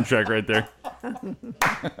Roy's soundtrack right there.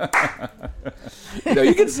 No,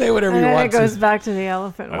 you can say whatever And you then want. it goes back to the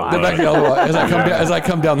elephant I walk. love Back to the other one, as I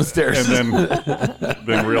come down the stairs. And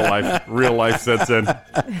then real life sets in.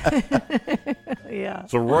 Yeah.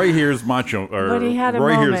 So Roy hears macho, or But he had a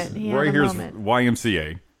Roy moment. hears He had Roy a hears moment.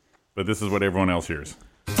 YMCA, but this is what everyone else hears.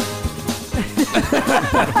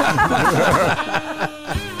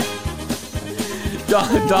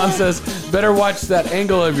 Don says, better watch that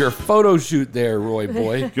angle of your photo shoot there, Roy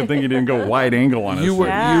boy. Good thing you didn't go wide angle on us. You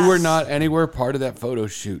Yes. were not anywhere part of that photo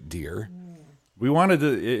shoot, dear. We wanted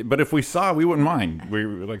to, but if we saw, we wouldn't mind. We,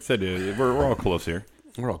 like I said, we're all close here.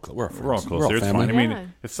 We're all We're all friends. close We're all here. It's family. fine. I mean, Yeah.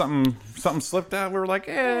 if something slipped out, we were like,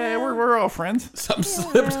 we're all friends. Something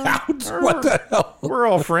slipped out. What the hell? We're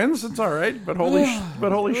all friends. It's all right. But holy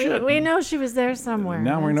shit! We know she was there somewhere.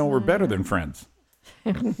 Now we That's know we're why. better than friends.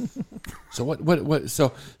 So what?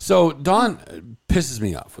 So Don pisses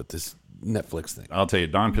me off with this Netflix thing. I'll tell you,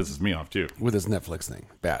 Don pisses me off too. With this Netflix thing,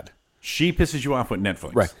 bad. She pisses you off with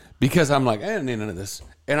Netflix, Right. Because I'm like, I don't need none of this.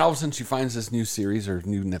 And all of a sudden she finds this new series or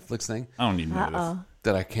new Netflix thing I don't need none of this.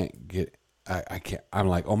 that I can't get. I can't. I'm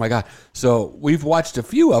like, oh my God. So we've watched a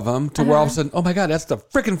few of them to where all of a sudden, oh my God, that's the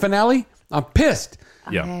freaking finale. I'm pissed.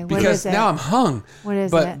 Yeah. Okay, what Because is it? now I'm hung. What is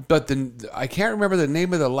but, it? But I can't remember the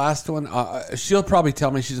name of the last one. She'll probably tell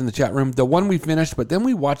me, she's in the chat room. The one we finished, but then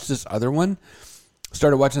we watched this other one.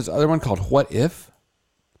 Started watching this other one called What If.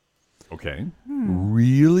 Okay.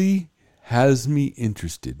 Really has me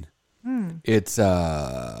interested. It's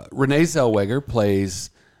Renee Zellweger plays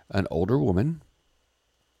an older woman,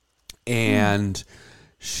 and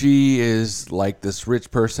she is like this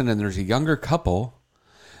rich person, and there's a younger couple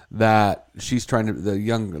that the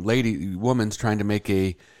young woman's trying to make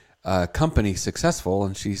a company successful,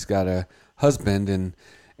 and she's got a husband,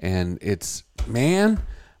 and it's, man,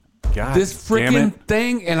 God this damn freaking it.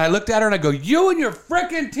 thing. And I looked at her and I go, you and your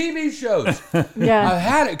freaking TV shows. Yeah. I've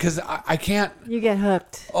had it because I can't. You get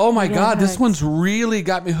hooked. Oh my You get God, this hooked. one's really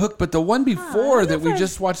got me hooked. But the one before that we never-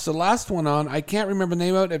 just watched the last one on, I can't remember the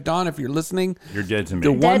name of it. Don, if you're listening, You're dead to me.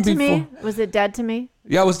 The one Dead to before, me? Was it Dead to Me?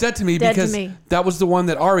 yeah, it was Dead to Me Dead to because Me. that was the one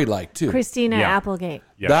that Ari liked too. Christina Yeah. Applegate.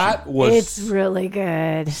 Yeah, that was It's really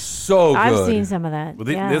good. so good. I've seen some of that. Well,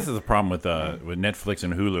 yeah. this is the problem with Netflix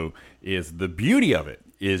and Hulu is the beauty of it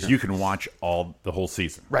is you can watch the whole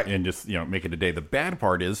season, Right. and just make it a day. The bad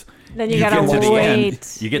part is Then you gotta get to the end.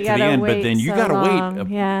 wait. You get You to the gotta end, but wait then you so gotta long. wait.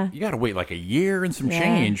 Yeah. You gotta wait like a year and some Yeah.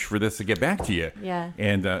 change for this to get back to you. Yeah.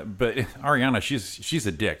 And but Ariana, she's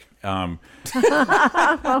a dick.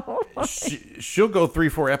 She'll go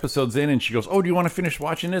 3-4 episodes in, and she goes, "Oh, do you want to finish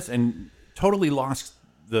watching this?" And totally lost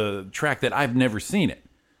the track that I've never seen it.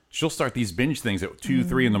 She'll start these binge things at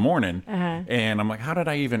 2-3 in the morning, and I'm like, how did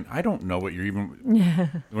I don't know what you're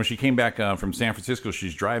even. When she came back from San Francisco,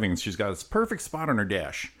 she's driving, and she's got this perfect spot on her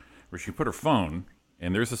dash where she put her phone,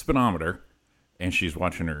 and there's a speedometer, and she's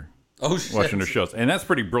watching her watching her shows, and that's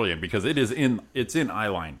pretty brilliant because it's in eye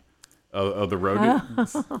line of the road,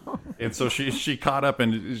 and so she caught up,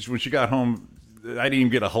 and when she got home, I didn't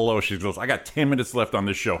even get a hello. She goes, "I got 10 minutes left on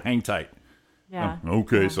this show. Hang tight." Yeah.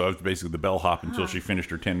 Okay, so I was basically the bellhop until she finished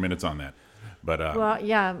her 10 minutes on that. But Well,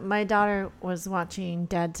 yeah, my daughter was watching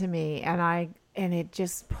Dead to Me, and it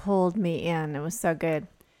just pulled me in. It was so good.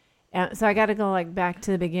 And so I got to go back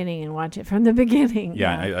to the beginning and watch it from the beginning.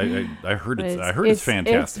 yeah, I heard But it's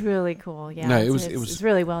fantastic. It's really cool. Yeah, No, it's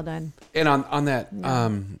really well done. And on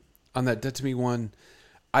that Dead to Me one,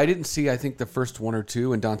 I didn't see, I think, the first one or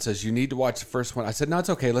two, and Don says, you need to watch the first one. I said, no, it's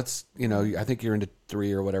okay. Let's, I think you're into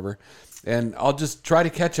 3 or whatever. And I'll just try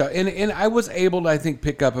to catch up. And I was able to, I think,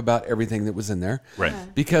 pick up about everything that was in there. Right.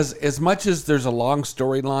 Because as much as there's a long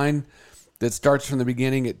storyline that starts from the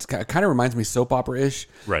beginning, it kind of reminds me soap opera-ish.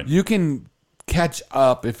 Right. You can catch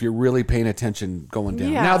up if you're really paying attention going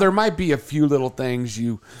down. Yeah. Now, there might be a few little things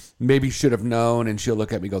you maybe should have known, and she'll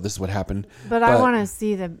look at me and go, this is what happened. But I want to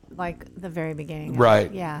see the very beginning. of it.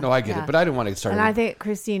 Right. Yeah. No, I get yeah. it. But I didn't want to get started. And I think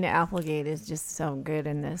Christina Applegate is just so good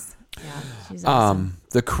in this. Yeah, she's awesome.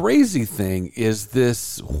 The crazy thing is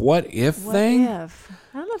this what if What thing. if?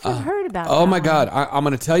 I don't know if you've heard about Oh that my one. God! I'm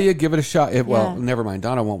going to tell you. Give it a shot. Well, Yeah. never mind.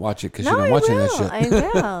 Donna won't watch it because No, she don't I watching will. that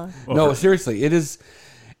shit. I will. No, seriously, it is.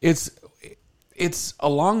 It's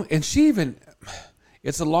along, and she even.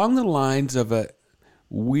 It's along the lines of a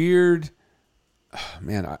weird.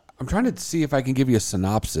 Man, I'm trying to see if I can give you a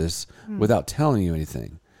synopsis without telling you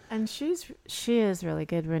anything. And she is really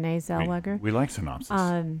good, Renee Zellweger. We like synopsis.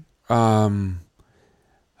 Um,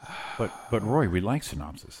 but Roy, we like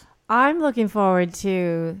synopsis. I'm looking forward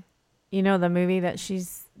to, the movie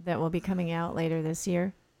that will be coming out later this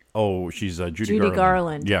year. Oh, she's Judy Judy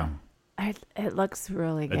Garland. Yeah. It looks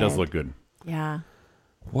really good. It does look good. Yeah.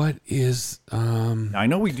 What is I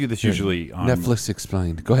know we do this usually on Netflix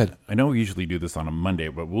Explained? Go ahead. I know we usually do this on a Monday,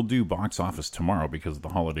 but we'll do box office tomorrow because of the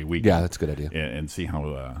holiday weekend. Yeah, that's a good idea. And see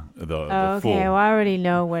how the Okay, full well, I already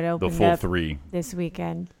know what opened full up three this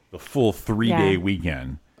weekend. the full 3-day Yeah.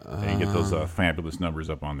 weekend. And get those fabulous numbers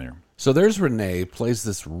up on there. So there's Renee, plays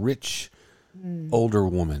this rich older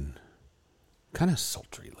woman, kind of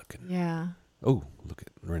sultry looking. Yeah. Oh, look at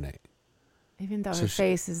Renee. Even though So her she-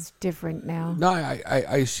 face is different now. No,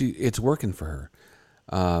 it's working for her.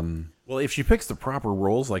 Well, if she picks the proper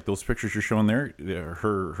roles, like those pictures you're showing there,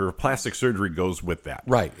 her plastic surgery goes with that.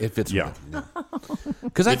 Right, it fits. Yeah.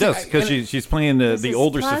 Because It does, because she's playing the is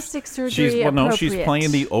older. plastic surgery She's appropriate.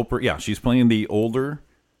 playing the Oprah. Yeah, she's playing the older,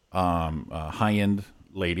 high end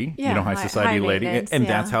lady. Yeah, high society high lady, maintenance, and yeah.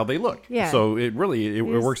 that's how they look. Yeah. So it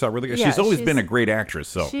works out really good. Yeah, she's always she's- been a great actress.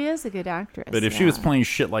 So, She is a good actress. but if she was playing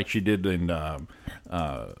shit like she did in,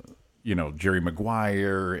 Jerry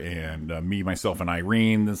Maguire and Me, Myself, and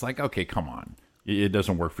Irene, it's like, okay, come on. It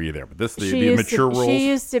doesn't work for you there. But the mature roles. She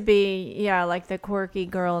used to be, like the quirky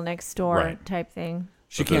girl next door Right. type thing.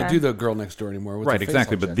 she can't do the girl next door anymore. With Right, her face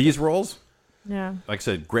exactly. all But jacked these up. roles, Yeah. like I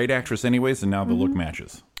said, great actress anyways, and now the look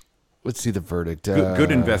matches. Let's see the verdict.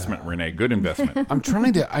 Good investment, Renee. Good investment. I'm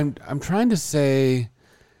trying to say,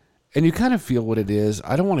 and you kind of feel what it is.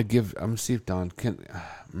 I don't want to give. I'm gonna see if Don can.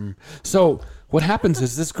 So what happens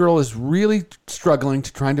is this girl is really struggling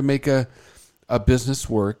to trying to make a business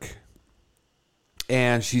work,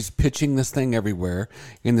 and she's pitching this thing everywhere.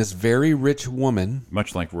 And this very rich woman,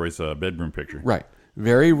 Much like Roy's bedroom picture. right,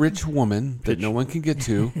 very rich woman that no one can get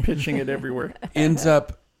to, Pitching it everywhere. ends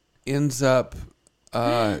up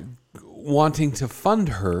wanting to fund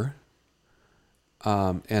her,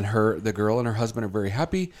 and the girl and her husband are very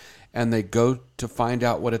happy, and they go to find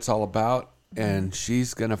out what it's all about, and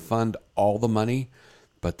she's going to fund all the money,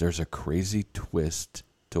 but there's a crazy twist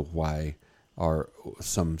to why, or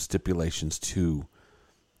some stipulations to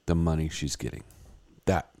the money she's getting.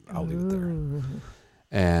 That I'll leave it there.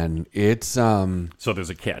 And it's So there's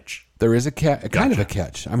a catch. there is a kind of a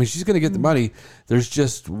catch. I mean, she's going to get the money. There's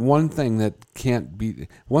just one thing that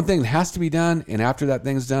has to be done, and after that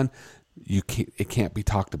thing's done, it can't be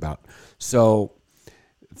talked about. So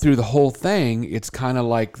through the whole thing, it's kind of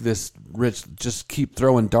like this rich just keep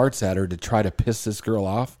throwing darts at her to try to piss this girl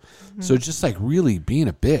off. Mm-hmm. So just like really being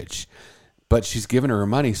a bitch, but she's giving her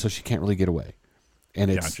money, so she can't really get away. And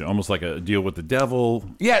it's Gotcha. Almost like a deal with the devil.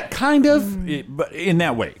 yeah, kind of. But in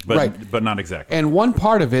that way. But, Right. but not exactly. And one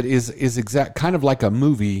part of it is exact kind of like a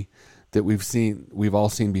movie that we've all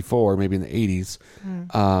seen before, maybe in the 80s.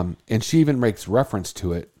 And she even makes reference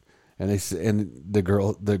to it. And the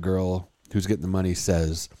girl who's getting the money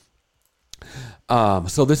says,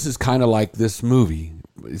 so this is kind of like this movie.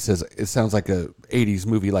 It says it sounds like a 80s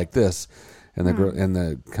movie like this. And the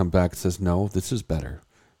girl come back and says, no, this is better.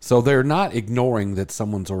 So they're not ignoring that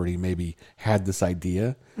someone's already maybe had this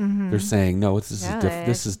idea. They're saying, no,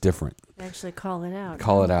 this is different. They actually call it out.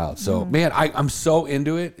 Call it out. So, man, I'm so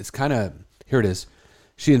into it. It's kind of, here it is.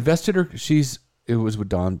 She invested it was what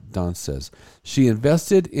Don says. She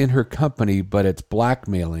invested in her company, but it's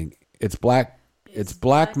blackmailing. It's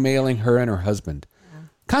blackmailing her and her husband. Yeah.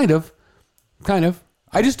 Kind of.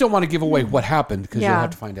 I just don't want to give away what happened because you'll have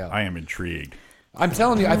to find out. I am intrigued. I'm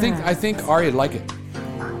telling you, I think Ari'd like it.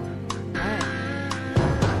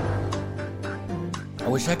 I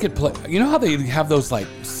wish I could play. You know how they have those like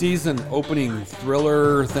season opening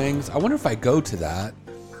thriller things? I wonder if I go to that.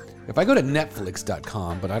 If I go to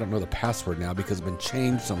Netflix.com, but I don't know the password now because it's been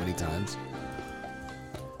changed so many times.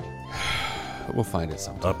 We'll find it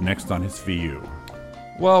sometime. Up next on his VU.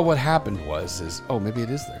 Well, what happened is maybe it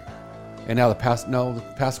is there. And now the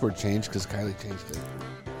password changed because Kylie changed it.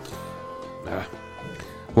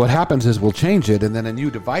 What happens is we'll change it, and then a new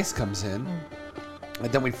device comes in,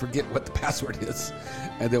 and then we forget what the password is,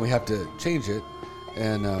 and then we have to change it.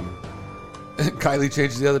 And Kylie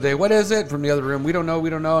changed it the other day. What is it? From the other room. We don't know.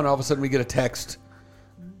 And all of a sudden we get a text.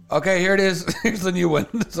 Okay, here it is. Here's the new one.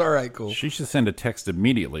 It's all right, cool. She should send a text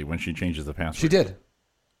immediately when she changes the password.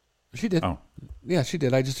 She did. Oh. Yeah, she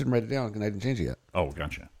did. I just didn't write it down, and I didn't change it yet. Oh,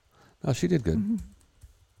 gotcha. Oh, she did good.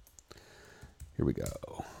 Here we go.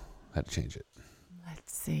 Had to change it.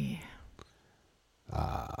 Let's see.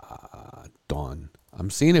 Dawn. I'm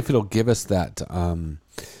seeing if it'll give us that,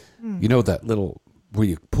 you know, that little, where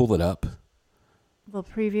you pull it up. Little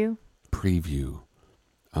preview. Preview.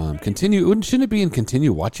 Continue. Shouldn't it be in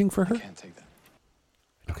continue watching for her? I can't take that.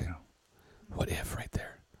 Okay. What if right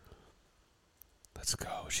there?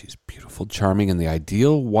 she's beautiful, charming, and the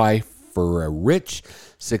ideal wife for a rich,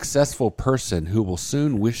 successful person who will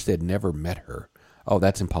soon wish they'd never met her. Oh,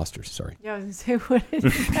 that's imposters. Sorry. Yeah, I was going to say, what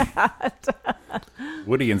is that?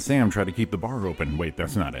 Woody and Sam try to keep the bar open. Wait,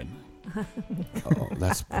 that's not it. Oh,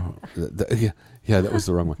 that's yeah, that was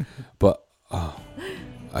the wrong one. But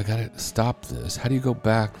I gotta stop this. How do you go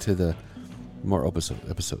back to the more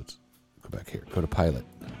episodes? Go back here. Go to pilot.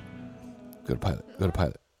 Go to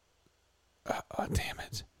pilot. Oh, damn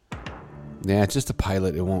it. Yeah, it's just a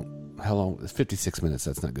pilot. It won't. How long? It's 56 minutes.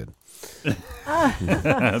 That's not good.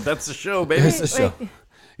 That's the show, baby. It's the show.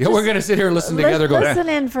 Yeah, we're gonna sit here and listen together. Listen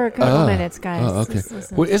in for a couple minutes, guys. Oh, okay.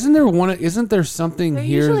 Well, isn't there something They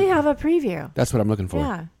here? usually have a preview. That's what I'm looking for.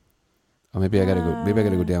 Yeah. Oh, maybe I gotta go. Maybe I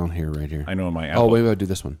gotta go down here, right here. I know on my Apple, maybe I'll do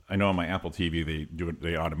this one. I know on my Apple TV they do it.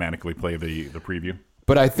 They automatically play the preview.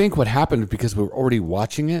 But I think what happened because we were already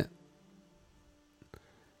watching it.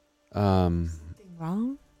 Wrong?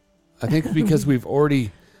 I think because we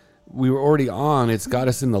were already on. It's got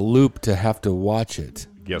us in the loop to have to watch it.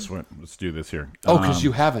 Guess what? Let's do this here. Oh, because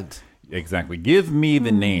you haven't. Exactly. Give me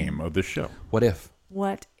the name of the show. What if?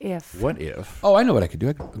 What if? What if? Oh, I know what I could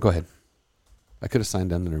do. Go ahead. I could have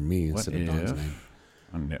signed under me instead of Don's name.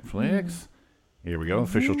 On Netflix. Here we go.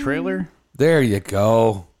 Official trailer. There you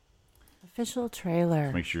go. Official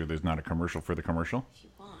trailer. Make sure there's not a commercial for the commercial. If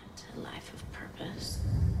you want a life of purpose,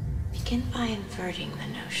 begin by inverting the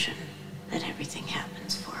notion that everything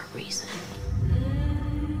happens for a reason.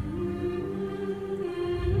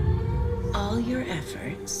 All your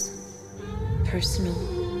efforts, personal,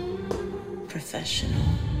 professional,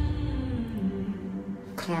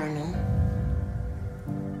 carnal,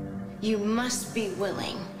 you must be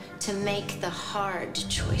willing to make the hard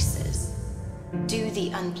choices, do the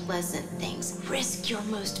unpleasant things, risk your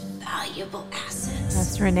most valuable assets.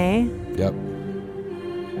 That's Renee. Yep.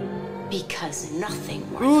 Because nothing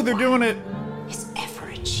Ooh, they're doing it. is ever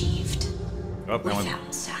achieved Oh, that one.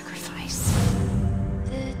 without sacrifice.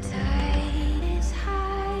 The tide is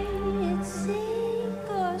high, it's sink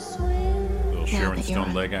or swim. Little Now Sharon that you're Stone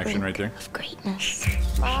on leg the action right brink there. of greatness.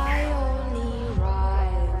 My only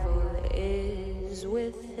rival is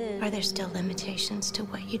within. Are there still limitations to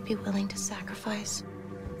what you'd be willing to sacrifice?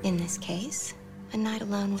 In this case, a night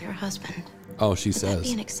alone with her husband. Oh, she Would that be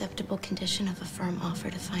says. an acceptable condition of a firm offer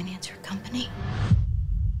to finance her company?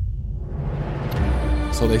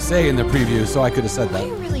 So they say in the preview. So I could have said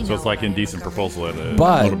that. So it's like Indecent Proposal at a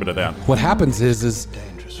But little bit of that. what happens is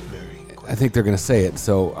I think they're going to say it,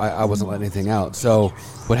 so I wasn't letting anything out. So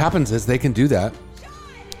what happens is they can do that,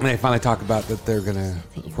 and they finally talk about that they're going to,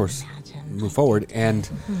 of course, move forward, and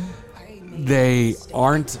they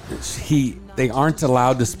aren't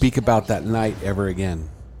allowed to speak about that night ever again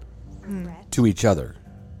to each other,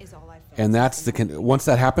 and that's once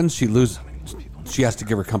that happens, she has to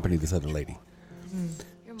give her company to this other lady.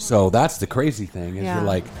 So that's the crazy thing is you're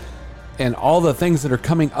like. And all the things that are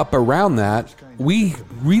coming up around that, we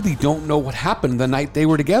really don't know what happened the night they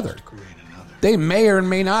were together. They may or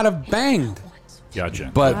may not have banged.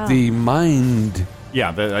 Gotcha. But the mind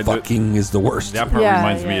fucking is the worst. That part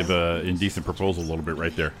reminds me of Indecent Proposal a little bit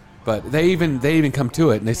right there. But they even come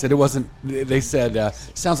to it, and they said it wasn't. They said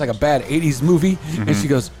sounds like a bad '80s movie, and she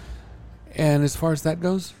goes, and as far as that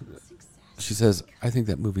goes, she says, I think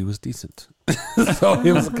that movie was decent. So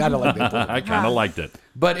it was kind of like that. I kind of liked it.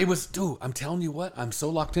 But it was, dude, I'm telling you what, I'm so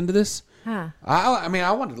locked into this. Huh. I mean,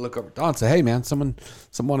 I wanted to look over at Don and say, hey, man, someone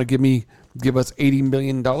want to give us $80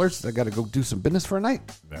 million. I got to go do some business for a night.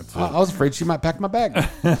 That's it. I was afraid she might pack my bag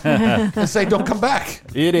and say, don't come back.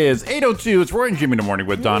 It is 8:02. It's Roy and Jimmy in the morning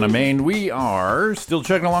with Donna Main. We are still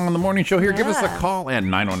chugging along on the morning show here. Give us a call at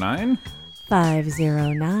 909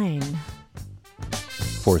 509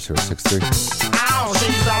 4063. Ow,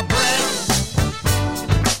 she's a brick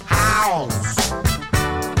house.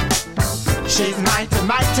 She's mighty,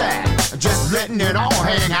 mighty, just letting it all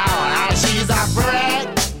hang out. Ah, she's a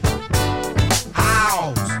brick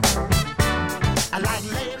house. I like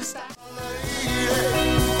lady style.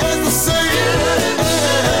 It's the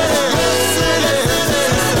city.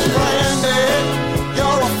 Brandy,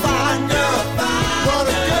 you're a fine girl. What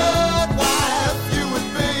a good wife you would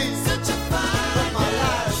be. Such a fine my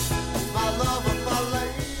life, my love, my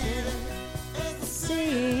lady.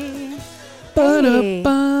 See. Hey.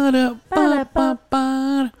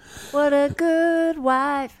 What a good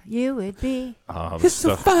wife you would be. The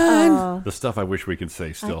stuff, Oh. the stuff I wish we could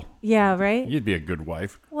say still. Yeah, right? You'd be a good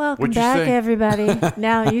wife. Welcome What'd you back, say? everybody.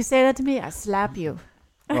 Now, you say that to me, I slap you.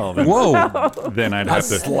 Well, then, Whoa. then I'd I have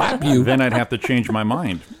to slap you. Then I'd have to change my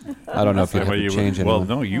mind. I don't know if you That have way to you change would, anyone.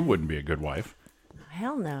 well, no, you wouldn't be a good wife.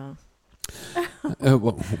 Hell no.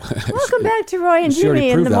 Welcome back to Roy and She already Jimmy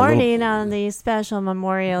in proved the that little- morning on the special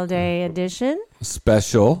Memorial Day edition.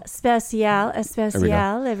 Special. Especial,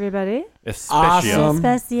 everybody. Awesome.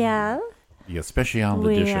 Especial. Yeah, special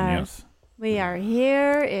We edition, are- yes. We are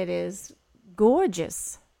here. It is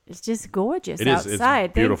gorgeous. It's just gorgeous It is. outside.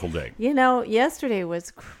 It's a beautiful day. You know, yesterday was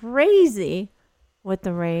crazy with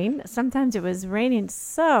the rain. Sometimes it was raining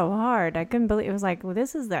so hard. I couldn't believe it. Was like, well,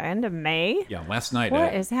 this is the end of May? Yeah, last night.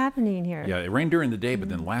 What is happening here? Yeah, it rained during the day, but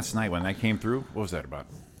then last night when that came through, what was that about?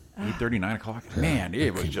 8:30, 9 o'clock? Man,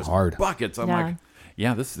 it was just hard. buckets. I'm Yeah. like,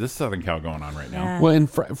 yeah, this Southern Cal going on right now. Yeah. Well, and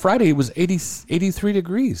Friday it was 83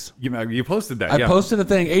 degrees. You posted that. I yeah. posted a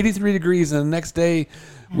thing, 83 degrees, and the next day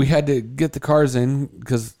we had to get the cars in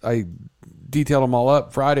because I detailed them all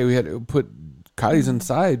up. Friday we had to put Kylie's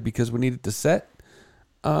inside because we needed to set.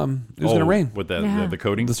 It was going to rain. With Yeah. the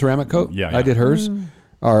coating? The ceramic coat. Yeah, I yeah. did hers,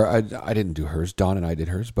 or I didn't do hers. Dawn and I did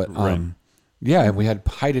hers, but Right. yeah, and we had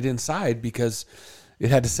to hide it inside because it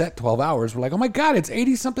had to set 12 hours. We're like, oh my god, it's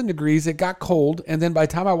 80 something degrees. It got cold, and then by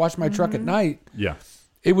the time I washed my truck at night, Yeah.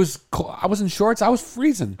 it was. I was in shorts. I was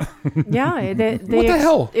freezing. Yeah, the What the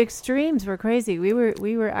hell? Extremes were crazy. We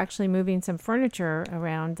were actually moving some furniture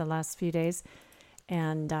around the last few days,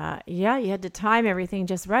 and yeah, you had to time everything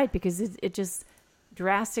just right because it just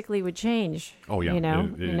drastically would change. Oh, yeah. you know,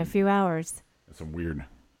 in a few hours. It's a weird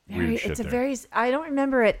Very, shit it's a there. very. I don't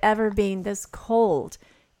remember it ever being this cold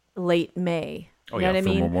late May. Oh, You know yeah, what I for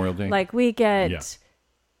mean? Memorial Day? Like we get. Yeah.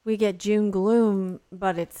 We get June gloom,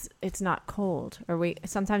 but it's not cold. Or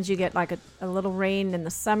sometimes you get like a little rain in the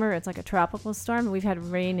summer. It's like a tropical storm. We've had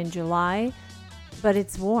rain in July, but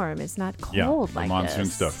it's warm. It's not cold Yeah, the like monsoon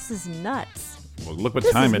this. stuff. This is nuts. Well, look what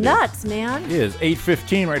This time is it nuts, man. is. It is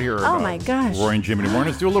 8:15 right here. Oh, my gosh. Roy and Jimmy in the morning.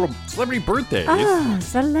 Let's do a little celebrity birthdays. Ah,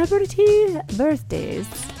 celebrity birthdays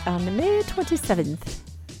on May 27th.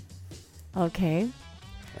 Okay,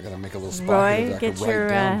 I gotta make a little spot Roy, here that I get can write your.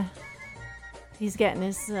 down. He's getting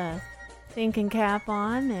his thinking cap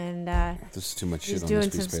on, and This is too much shit he's on doing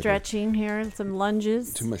this piece some of paper. stretching here, some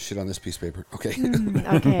lunges. Too much shit on this piece of paper. Okay.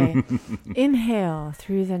 Okay. Inhale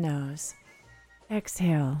through the nose.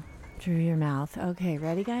 Exhale through your mouth. Okay,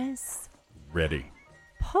 ready, guys? Ready.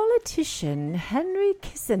 Politician Henry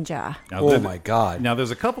Kissinger. Now, Oh my god. Now,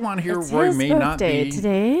 there's a couple on here It's Roy his may not birthday be.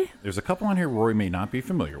 today. There's a couple on here Roy may not be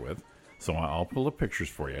familiar with, so I'll pull up pictures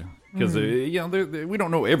for you because you know we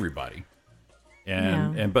don't know everybody,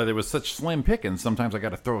 and but it was such slim pickings. Sometimes I got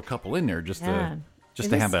to throw a couple in there just Yeah.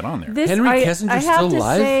 to have that on there. Henry Kissinger's have still to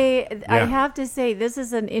alive? Say, I Yeah. have to say, this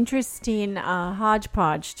is an interesting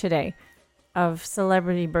hodgepodge today of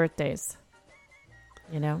celebrity birthdays.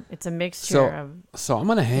 You know, it's a mixture of. So I'm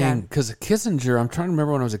gonna hang Yeah. because Kissinger. I'm trying to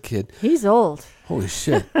remember when I was a kid. He's old. Holy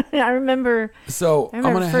shit. I remember. So I I'm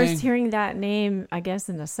remember gonna first hang. hearing that name, I guess,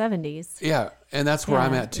 in the 70s. Yeah, and that's where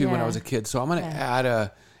I'm Yeah, at too when I yeah. was a kid. So I'm gonna Yeah. add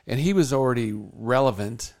a, and he was already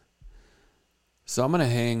relevant. So I'm gonna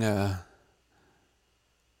hang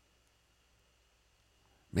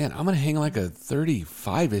man, I'm gonna hang like a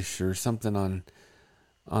 35-ish or something on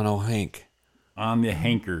old Hank. On the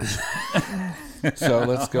hankers. So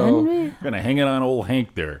let's go. Henry? Gonna hang it on old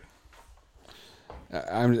Hank there.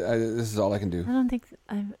 This is all I can do. I don't think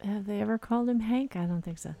have they ever called him Hank? I don't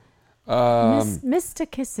think so. Um, Mr.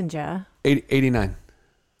 Kissinger. 89.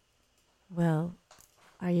 Well,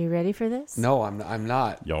 are you ready for this? No, I'm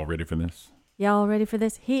not. Y'all ready for this? Y'all ready for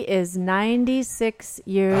this? He is 96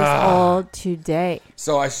 years Ah. old today.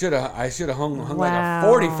 So I should have hung like Wow. a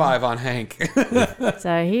 45 on Hank.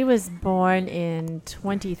 So he was born in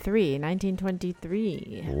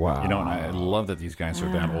 1923. Wow. You know, and I love that these guys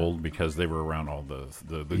are that old because they were around all the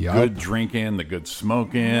Yup. good drinking, the good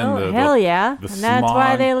smoking. Oh, hell yeah. The And that's why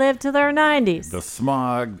smog. they lived to their 90s. The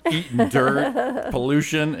smog, eating dirt,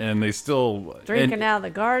 pollution, and they still Drinking and out of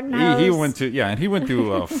the garden house. He went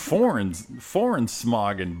to foreign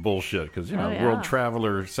smog and bullshit because Oh, yeah. World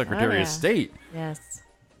Traveler Secretary yeah. of State. Yes.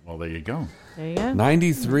 Well, there you go. There you go.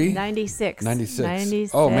 93? 96.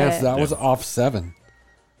 96. Oh, man, so that was off 7.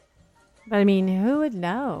 But I mean, who would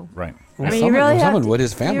know? Right. Well, I mean, someone, you really have someone to, would,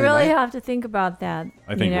 his family You really might. have to think about that.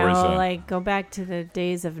 I think you know, Roy's, like go back to the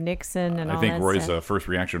days of Nixon and all I think that Roy's stuff. first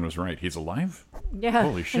reaction was right. He's alive? Yeah,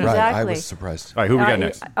 Holy shit. Right, exactly. I was surprised. All right, who we got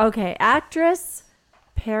next? Okay, actress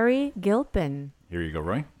Perry Gilpin. Here you go,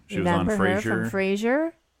 Roy. She was Remember on her Frasier. from Frasier?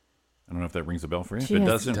 I don't know if that rings a bell for you. She If it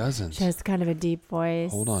has- It doesn't, doesn't. She has kind of a deep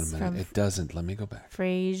voice. Hold on a minute. From It doesn't. Let me go back.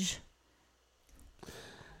 Frasier.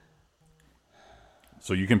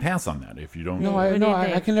 so you can pass on that if you don't. No, What do you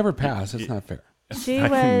I think? can never pass. It's not fair. She I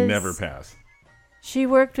can was- never pass. She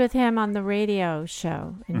worked with him on the radio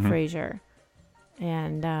show in Mm-hmm. Frasier.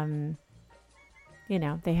 And, you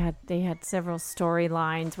know, they had several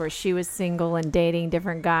storylines where she was single and dating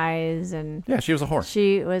different guys, and Yeah, she was a whore.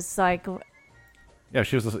 she was like, Yeah,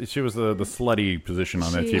 she was the slutty position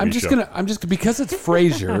on that TV I'm just because it's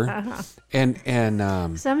Frasier,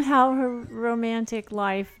 and somehow her romantic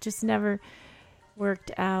life just never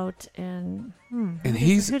worked out, and who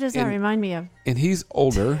does that remind me of? And he's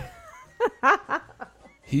older.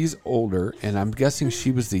 He's older, and I'm guessing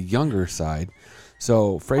she was the younger side.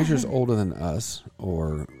 So Frasier's older than us,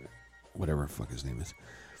 or whatever the fuck his name is.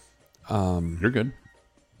 You're good.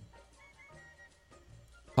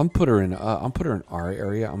 I'm put her in our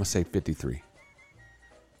area. I'm gonna say 53.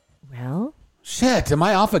 Well, shit, am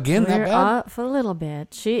I off again? That we're bad? off a little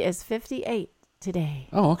bit. She is 58 today.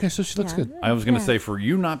 Oh, okay, so she looks good. I was going to say, for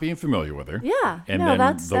you not being familiar with her. Yeah, And no, then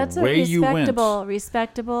that's the a way you went,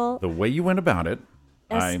 respectable. the way you went about it,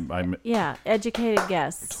 I'm educated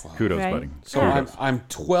guess. kudos, right? buddy. So I'm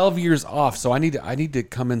 12 years off. So I need to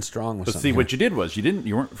come in strong with But something. see, what you did was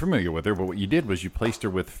you weren't familiar with her, but what you did was you placed her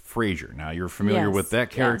with Frasier. Now you're familiar Yes, with that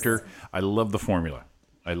character. Yes. I love the formula.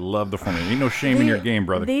 Ain't no shame in your game,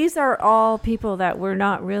 brother. These are all people that we're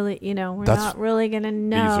not really, not really going to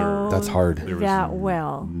know. That's hard. That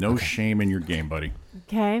well. No shame in your game, buddy.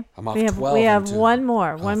 Okay. I'm off we have 12 we have and two. one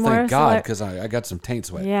more. Oh, One more. thank God, because I got some taint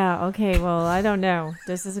sweat. Yeah. Okay. Well, I don't know.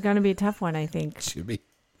 This is going to be a tough one, I think. Should be.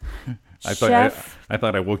 I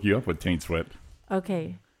thought I woke you up with taint sweat.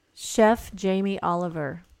 Okay. Chef Jamie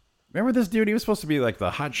Oliver. Remember this dude? He was supposed to be like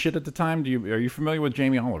the hot shit at the time. Are you familiar with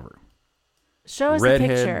Jamie Oliver? Show us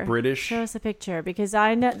Redhead, a picture. British. Show us a picture, because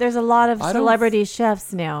I know there's a lot of celebrity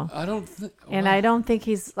chefs now. I don't and I don't think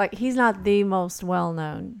he's not the most well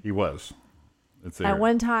known. He was. At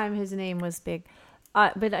one time, his name was big,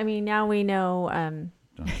 but I mean now we know.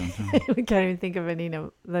 We can't even think of any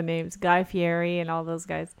the names. Guy Fieri and all those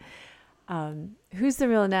guys. Who's the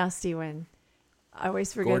real nasty one? I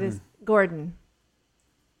always forget his Gordon.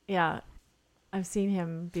 Yeah. I've seen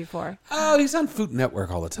him before. Oh, he's on Food Network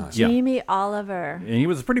all the time. Jamie Oliver. And he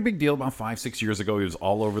was a pretty big deal about 5-6 years ago. He was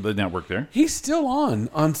all over the network there. He's still on.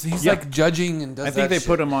 He's like judging and does I think they shit.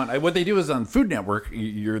 put him on. What they do is on Food Network,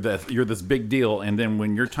 you're this big deal, and then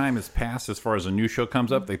when your time has passed, as far as a new show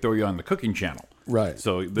comes up, they throw you on the cooking channel. Right.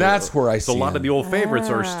 So that's where I see a lot him. of the old favorites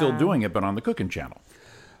are still doing it, but on the cooking channel.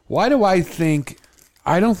 Why do I think?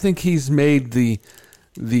 I don't think he's made the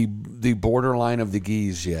borderline of the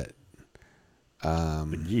geese yet.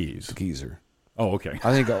 The geese. The geezer. Oh, okay.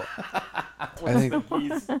 I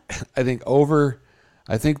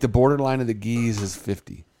think the borderline of the geese is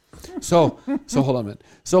 50. So hold on a minute.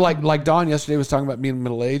 So like Dawn yesterday was talking about being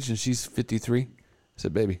middle aged and she's 53. I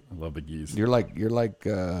said, baby, I love the geese. You're like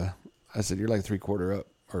I said, you're like 3/4 up,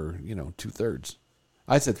 or 2/3.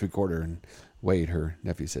 I said 3/4, and Wade, her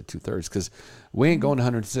nephew, said 2/3, because we ain't going to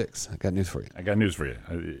 106. I got news for you.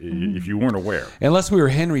 If you weren't aware. Unless we were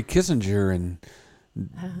Henry Kissinger and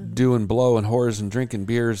doing blow and whores and drinking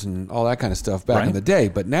beers and all that kind of stuff back in the day.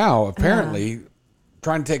 But now, apparently,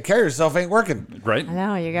 trying to take care of yourself ain't working. Right? I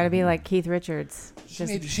know. You got to be like Keith Richards.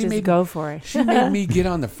 Just made go for it. She made me get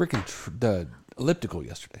on the freaking the elliptical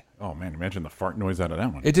yesterday. Oh, man. Imagine the fart noise out of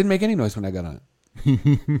that one. It didn't make any noise when I got on it.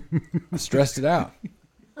 I stressed it out.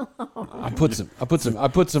 I put some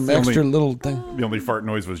extra little thing. The only fart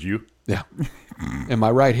noise was you? Yeah. And my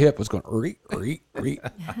right hip was going All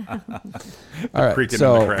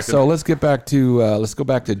right. So let's get back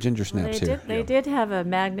to Ginger Snaps here. They did have a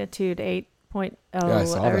magnitude 8.0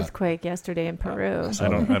 earthquake yesterday in Peru. I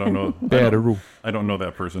don't know. Peru. I don't know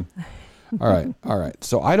that person. All right.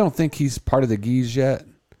 So I don't think he's part of the geese yet.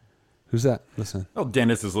 Who's that? Listen. Oh,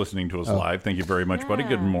 Dennis is listening to us live. Thank you very much, buddy.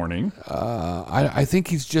 Good morning. I think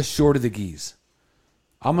he's just short of the geese.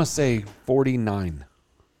 I'm going to say 49.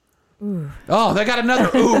 Ooh. Oh, they got another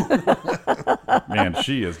ooh. Man,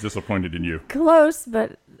 she is disappointed in you. Close,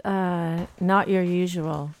 but not your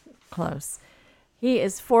usual close. He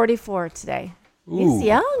is 44 today. Ooh, he's a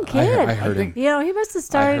young kid. I heard him. He must have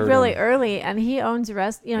started really early, and he owns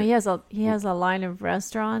he has a line of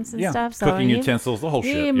restaurants and stuff. So cooking utensils, the whole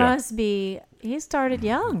shit. He must be. He started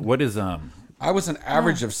young. What is I was an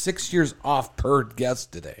average of 6 years off per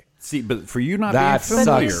guest today. See, but for you not that being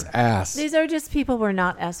familiar, sucks ass. These are just people we're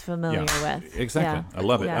not as familiar with. Exactly. Yeah. I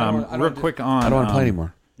love it. Yeah. Real quick on. I don't want to play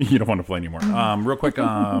anymore. You don't want to play anymore. Real quick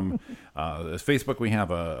Facebook, we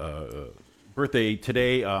have a birthday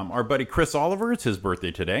today. Our buddy Chris Oliver, it's his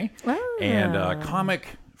birthday today. Wow. And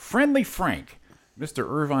comic Friendly Frank Mr.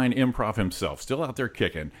 Irvine Improv himself, still out there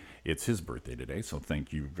kicking. It's his birthday today, so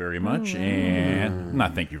thank you very much. And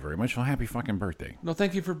not thank you very much. Well, happy fucking birthday. No,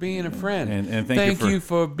 thank you for being a friend. And thank you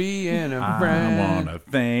for being a friend. I want to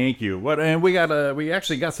thank you. And we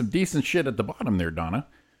actually got some decent shit at the bottom there, Donna.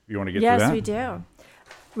 You want to get to that? Yes, we do.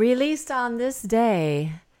 Released on this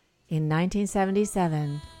day in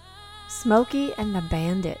 1977, Smokey and the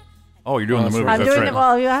Bandit. Oh, you're doing the movie. I'm That's doing right. it.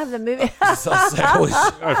 Well, you have the movie.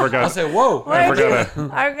 I forgot. I'll say, whoa. I forgot.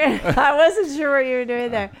 I wasn't sure what you were doing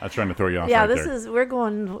there. I was trying to throw you off. Yeah, right we're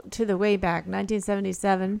going to the way back,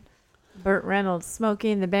 1977. Burt Reynolds, Smokey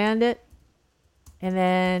and the Bandit. And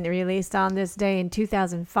then released on this day in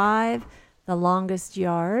 2005, The Longest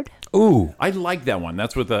Yard. Ooh. I like that one.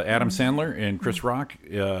 That's with Adam Sandler and Chris Rock.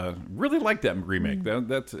 Really like that remake.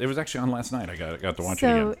 It was actually on last night. I got to watch it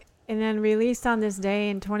again. And then released on this day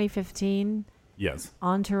in 2015. Yes.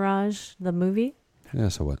 Entourage, the movie. Yeah,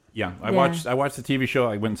 so what? Yeah, I watched the TV show.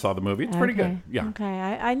 I went and saw the movie. It's pretty good. Yeah. Okay,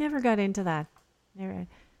 I never got into that.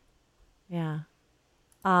 Yeah.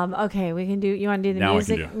 Okay, we can do. You want to do the Now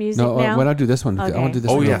music? Music No, now? why not do this one? Okay. I want to do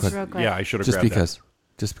this Oh one real yes. quick. Yeah, I should have Just grabbed because.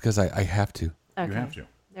 Just because I have to. that. Okay. You have to.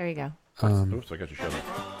 There you go. Oops, I got you shut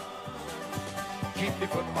up.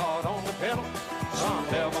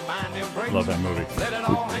 Love that movie.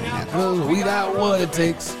 Well, we got what it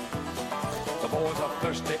takes.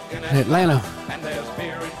 In Atlanta.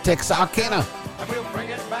 Texarkana.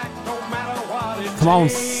 Come on,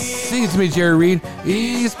 sing it to me, Jerry Reed.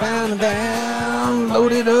 Eastbound and down,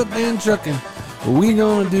 loaded up and trucking. We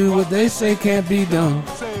gonna do what they say can't be done.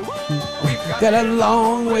 Got a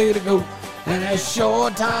long way to go and a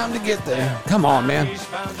short time to get there. Come on, man.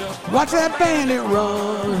 Watch that bandit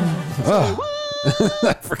run. Oh.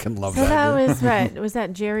 I freaking love So that. that dude. was right. Was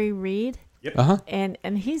that Jerry Reed? Yep. Uh-huh. And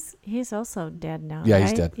he's also dead now. Yeah, right?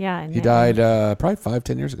 he's dead. Yeah, and he died probably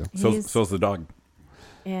 5-10 years ago. So's the dog.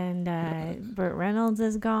 And Burt Reynolds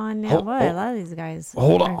is gone now. Boy, a lot of these guys.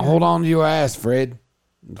 Hold are on to your ass, Fred.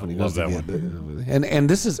 That's when he love goes that to get- And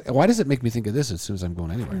this is why does it make me think of this as soon as I'm going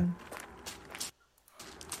anywhere?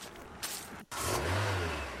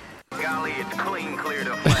 Golly, it's clean cleared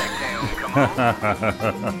up Flagtown. Come on.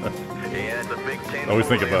 Yeah, it's a big 10. I always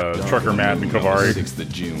think of Trucker Matt and Kavari. 6th of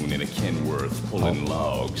June in a Kenworth pulling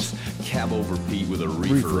logs. Cab over Pete with a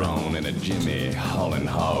reefer on and a Jimmy hauling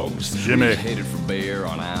hogs. Jimmy. We headed for Bear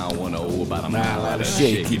on I-10 about a mile out of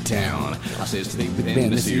Shaky Town. I says, take the pen,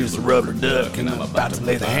 this here's the rubber duck, and I'm about to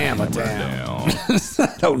lay the hammer down.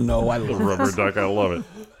 I don't know. I The love rubber duck. I love it.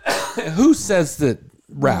 it. Who says that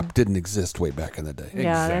rap didn't exist way back in the day?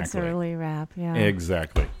 Yeah, that's Exactly. early rap. Yeah.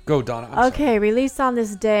 Exactly. Go, Donna. I'm sorry. Okay, released on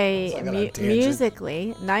this day I got on a tangent. musically,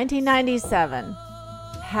 1997.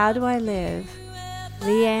 How Do I Live?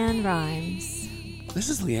 Leanne Rhymes. This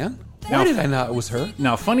is Leanne? Now- Why did I not? It was her?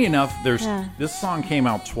 Now, funny enough, Yeah. this song came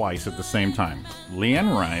out twice at the same time. Leanne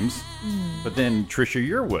Rhymes, but then Trisha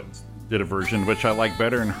Yearwood did a version which I like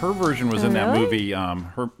better, and her version was in that really? movie.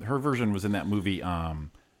 Her version was in that movie,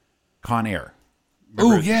 Con Air.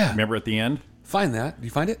 Oh, yeah. Remember at the end? Find that. Do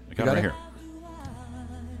you find it? I got it right here.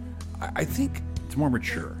 I think It's more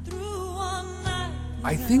mature.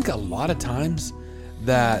 a lot of times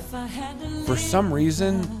that for some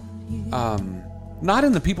reason, not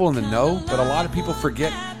in the people in the know, but a lot of people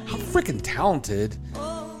forget how freaking talented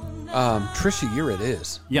Trisha Yearwood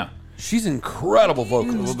is. Yeah. She's an incredible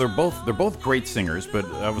vocalist. Well, they're both great singers, but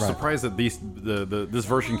I was Right. surprised that this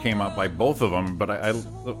version came out by both of them. But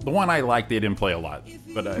the one I liked, they didn't play a lot.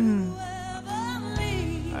 But I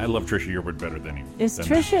love Trisha Yearwood better than him. Is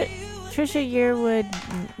Trisha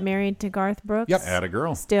Yearwood married to Garth Brooks? Yep. Atta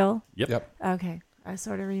girl. Still? Yep. Okay. I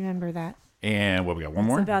sort of remember that. And what we got? One It's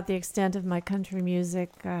more. about the extent of my country music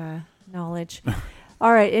knowledge.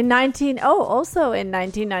 All right. Also in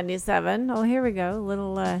 1997. Oh, here we go. A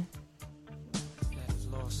little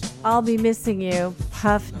I'll Be Missing You,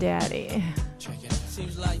 Puff Daddy.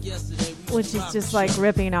 Which is just like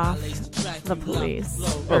ripping off the Police.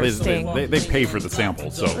 Well, or Sting. they pay for the sample,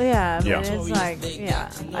 so Yeah, but yeah. it's like, yeah.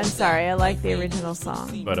 I'm sorry, I like the original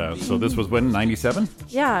song. But so this was when 97.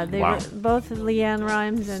 Yeah, they Wow. were both Leanne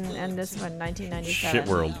Rhymes and this one, 1997. Shit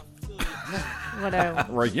world. What a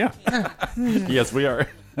Right? Yeah. Yes, we are.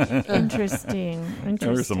 interesting.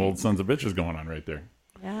 There's some old sons of bitches going on right there.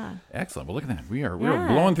 Yeah. Excellent. Well, look at that. We are Yeah.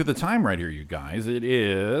 blowing through the time right here, you guys. It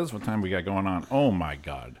is what time we got going on? Oh my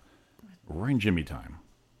God, we're in Jimmy time.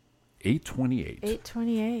 8:28.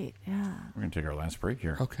 8:28. Yeah. We're gonna take our last break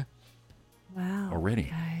here. Okay. Wow.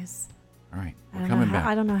 Already. Guys. All right, I we're don't coming know back.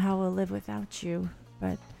 I don't know how we'll live without you,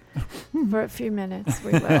 but for a few minutes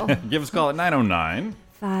we will. Give us a call at 909.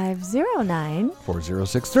 509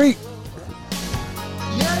 4063. Yeah,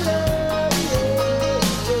 yeah, yeah.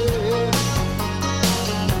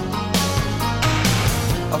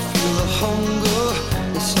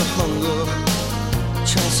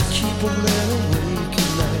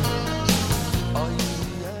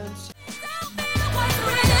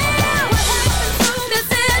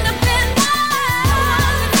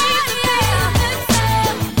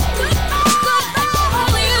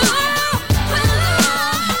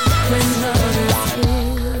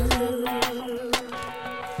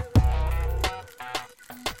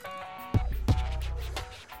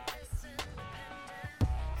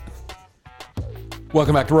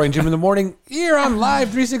 Welcome back to Roy and Jim in the Morning here on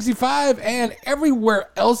Live 365 and everywhere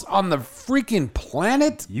else on the freaking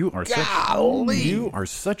planet. You are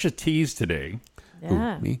such a tease today.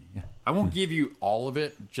 Yeah. Ooh, me? I won't give you all of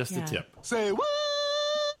it, just a tip. Say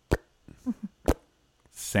what?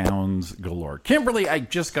 Sounds galore. Kimberly, I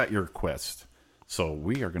just got your request, so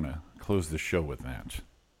we are going to close the show with that.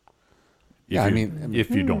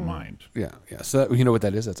 If you don't mind. Yeah. So you know what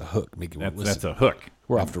that is? That's a hook. That's a hook.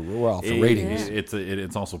 We're off the ratings.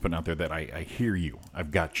 It's also putting out there that I hear you.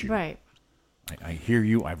 I've got you. Right. I hear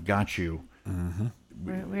you. I've got you. Mm-hmm.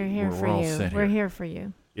 We're here for you. We're here for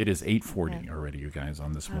you. It is 8:40 already, you guys,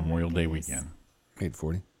 on this Memorial Day weekend.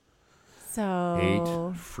 8:40. So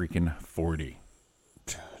 8:40.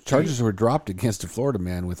 Charges were dropped against a Florida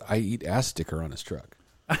man with "I eat ass" sticker on his truck.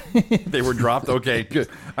 They were dropped. Okay, good.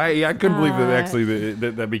 I couldn't believe that actually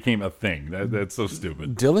that became a thing. That's so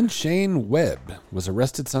stupid. Dylan Shane Webb was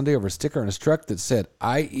arrested Sunday over a sticker on his truck that said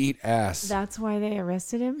 "I eat ass." that's why they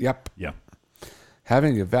arrested him? Yep. Yeah.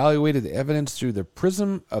 Having evaluated the evidence through the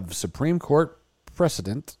prism of Supreme Court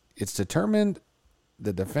precedent, it's determined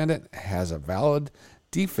the defendant has a valid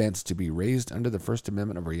defense to be raised under the First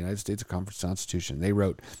Amendment of our United States Constitution. They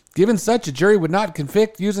wrote, "Given such, a jury would not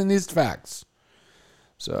convict using these facts."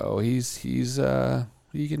 So he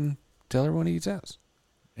can tell everyone he eats ass.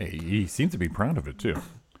 Hey, he seems to be proud of it too.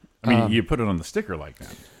 I mean, you put it on the sticker like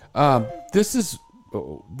that. This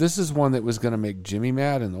is one that was going to make Jimmy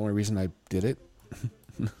mad, and the only reason I did it.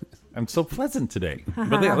 I'm so pleasant today.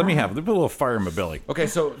 But let me put a little fire in my belly. Okay,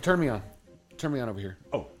 so turn me on over here.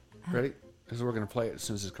 Oh, ready? Because we're going to play it as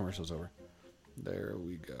soon as this commercial's over. There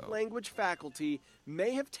we go. Language faculty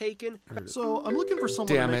may have taken. So I'm looking for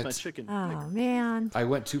someone Damn to make it. my chicken. Oh, man. I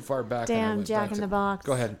went too far back. and I Damn, went Jack back in to- the Box.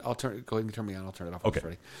 Go ahead. Go ahead and turn me on. I'll turn it off. Okay. It's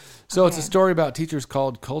ready. So it's a story about teachers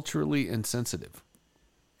called culturally insensitive.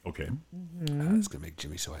 Okay. It's going to make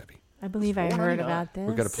Jimmy so happy. I believe I heard about this.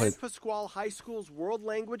 We've got to play. San Pasquale High School's world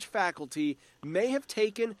language faculty may have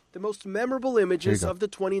taken the most memorable images of the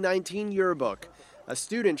 2019 yearbook. A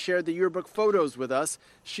student shared the yearbook photos with us.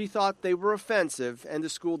 She thought they were offensive, and the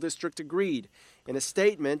school district agreed. In a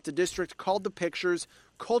statement, the district called the pictures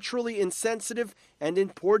culturally insensitive and in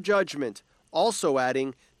poor judgment, also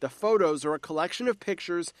adding, the photos are a collection of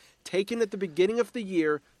pictures taken at the beginning of the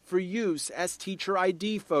year for use as teacher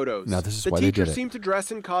ID photos. Now, this is the why they did teachers it. seemed to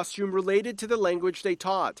dress in costume related to the language they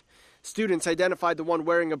taught. Students identified the one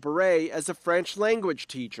wearing a beret as a French language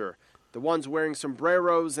teacher. The ones wearing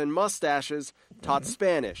sombreros and mustaches taught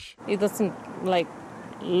Spanish. It doesn't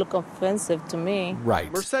look offensive to me.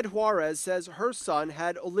 Right. Merced Juarez says her son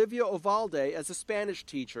had Olivia Ovalde as a Spanish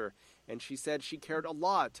teacher, and she said she cared a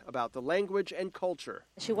lot about the language and culture.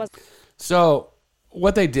 She was. So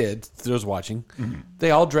what they did, those watching,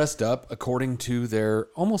 they all dressed up according to their,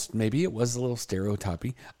 almost maybe it was a little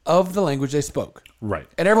stereotypy, of the language they spoke. Right.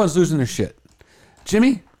 And everyone's losing their shit.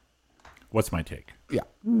 Jimmy? What's my take? Yeah.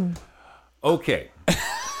 Okay.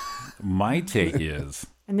 My take is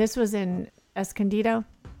And this was in Escondido?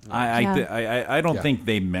 I don't think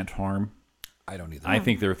they meant harm. I don't either. I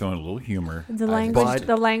think they're throwing a little humor. The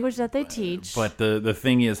language that they teach. But the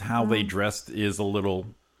thing is, how they dressed is a little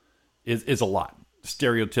is a lot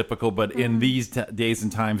stereotypical. But in these days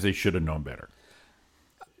and times, they should have known better.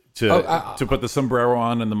 To put the sombrero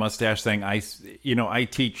on and the mustache, saying I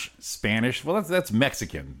teach Spanish. Well, that's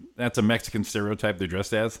Mexican. That's a Mexican stereotype they're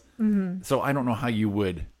dressed as. Mm-hmm. So I don't know how you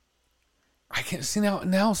would. I can't see now.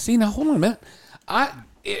 Hold on a minute.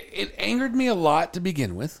 It angered me a lot to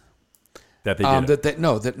begin with. That they did it.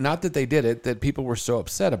 Not that they did it. That people were so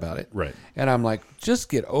upset about it. Right. And I'm like, just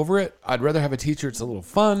get over it. I'd rather have a teacher. It's a little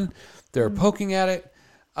fun. They're poking at it.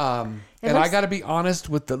 And I got to be honest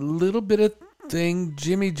with the little bit of thing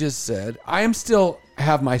Jimmy just said. I am still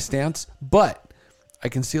have my stance, but I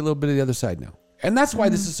can see a little bit of the other side now, and that's why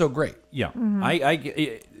this is so great. Yeah,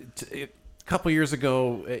 a couple years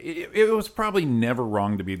ago, it was probably never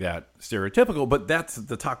wrong to be that stereotypical, but that's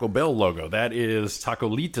the Taco Bell logo. That is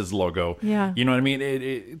Tacolita's logo. Yeah. You know what I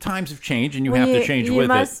mean? Times have changed, and you have to change with it. You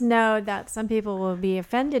must know that some people will be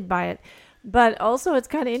offended by it, but also it's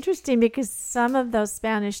kind of interesting because some of those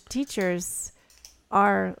Spanish teachers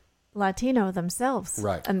are Latino themselves,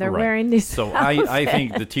 right? And they're wearing these. So I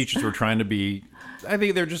think the teachers were trying to be. I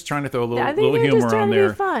think they're just trying to throw a little humor just trying on to there.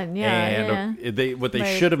 Be fun, yeah. And what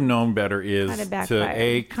they should have known better is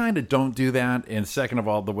to kind of don't do that, and second of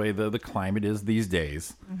all, the way the climate is these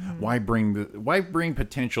days, why bring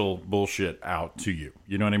potential bullshit out to you?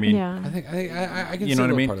 You know what I mean? Yeah. I think I can see a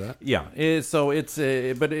little part of that. Yeah. So it's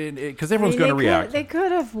because everyone's going to react. They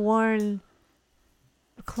could have worn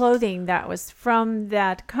clothing that was from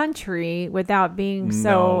that country without being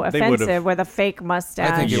so No, they would've- offensive with a fake mustache.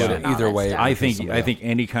 I think it would and all either that way. stuff. I think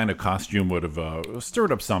any kind of costume would have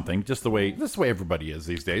stirred up something, just the way everybody is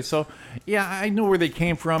these days. So yeah, I know where they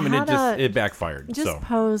came from, and it backfired. Just so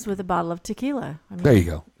pose with a bottle of tequila. I mean, There you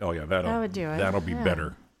go. oh yeah, that would do it. That'll be Yeah.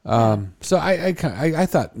 better. So I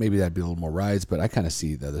thought maybe that'd be a little more rides, but I kind of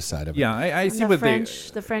see the other side of it. Yeah, I see And what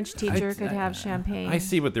the French teacher could have champagne. I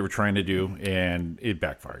see what they were trying to do, and it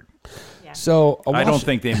backfired. So I don't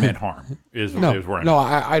think they meant harm. Is where I'm no,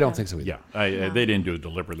 at. I don't think so either. Yeah, they didn't do it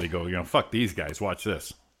deliberately. They go, fuck these guys. Watch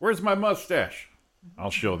this. Where's my mustache? I'll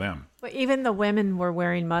show them. But even the women were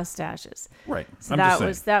wearing mustaches. Right. So I'm that just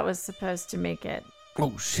was saying. that was supposed to make it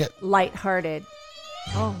Oh shit! lighthearted.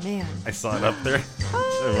 Oh man. I saw it up there.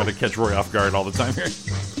 I want to catch Roy off guard all the time here.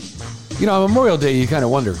 You know, on Memorial Day, you kind of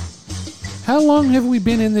wonder, how long have we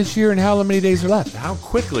been in this year, and how many days are left? How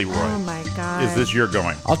quickly, Roy, Oh my God. is this year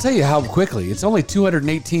going? I'll tell you how quickly. It's only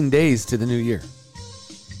 218 days to the new year.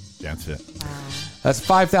 That's it. That's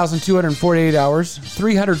 5,248 hours,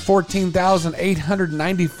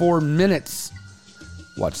 314,894 minutes.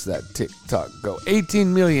 Watch that TikTok go.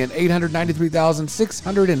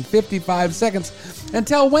 18,893,655 seconds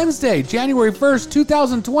until Wednesday, January 1st,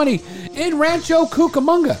 2020 in Rancho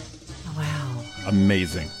Cucamonga. Wow.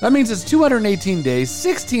 Amazing. That means it's 218 days,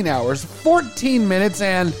 16 hours, 14 minutes,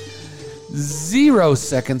 and 0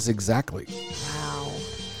 seconds exactly. Wow.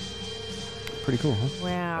 Pretty cool, huh?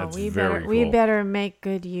 Wow. That's we very we cool. better make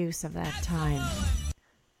good use of that time.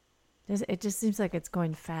 It just seems like it's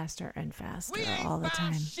going faster and faster all the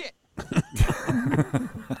time.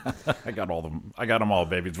 I got all them. I got them all,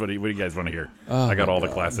 babies. What do you guys want to hear? I got all the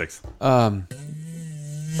classics. Oh,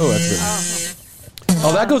 that's good.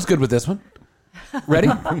 Oh, that goes good with this one. Ready?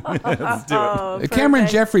 Let's do it. Cameron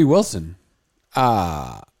Jeffrey Wilson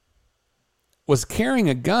was carrying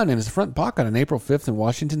a gun in his front pocket on April 5th in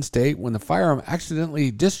Washington State when the firearm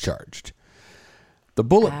accidentally discharged. The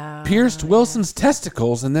bullet pierced Wilson's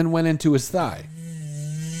testicles and then went into his thigh.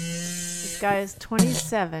 This guy is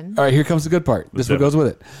 27. All right, here comes the good part. This one goes with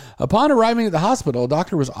it. Upon arriving at the hospital, a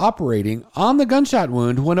doctor was operating on the gunshot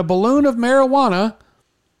wound when a balloon of marijuana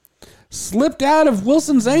slipped out of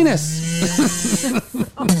Wilson's anus.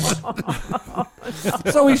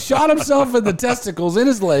 So he shot himself in the testicles in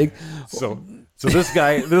his leg. So this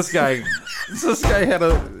guy had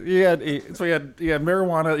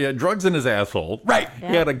marijuana, he had drugs in his asshole. Right. He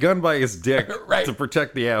had a gun by his dick Right. to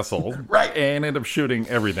protect the asshole. Right. And ended up shooting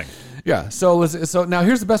everything. Yeah, so now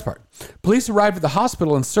here's the best part. Police arrived at the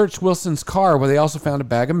hospital and searched Wilson's car, where they also found a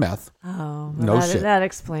bag of meth. Oh, No that, shit. that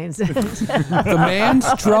explains it. The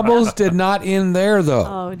man's troubles did not end there, though.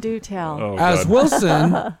 Oh, do tell. Oh, As God.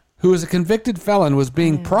 Wilson, who is a convicted felon, was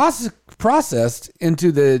being processed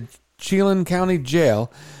into the Chelan County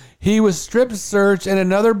Jail, he was strip searched and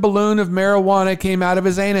another balloon of marijuana came out of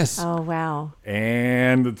his anus. Oh, wow.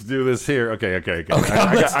 And let's do this here. Okay. I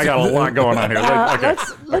got a lot going on here.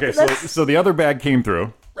 So the other bag came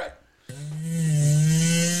through. Right.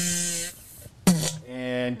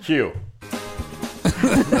 And cue.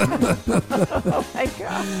 Oh, my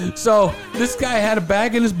God. So this guy had a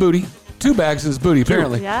bag in his booty, 2 bags in his booty,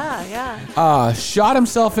 apparently. Yeah. Shot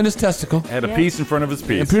himself in his testicle. Had a piece in front of his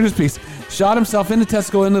piece. And put his piece. Shot himself in the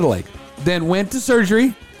testicle into the leg. Then went to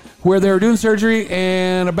surgery, where they were doing surgery,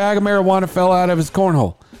 and a bag of marijuana fell out of his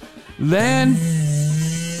cornhole. Then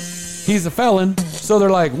he's a felon, so they're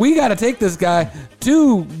like, we got to take this guy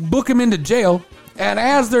to book him into jail. And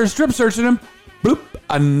as they're strip searching him, bloop,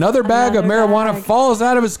 another bag of marijuana falls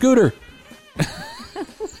out of his scooter.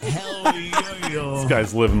 This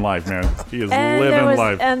guy's living life, man. He is living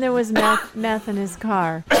life. And there was meth in his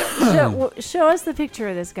car. Show us the picture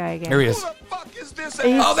of this guy again. Here he is.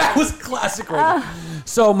 Oh, that was classic right there.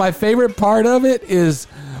 So my favorite part of it is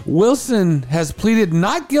Wilson has pleaded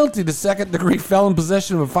not guilty to second-degree felon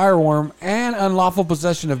possession of a firearm and unlawful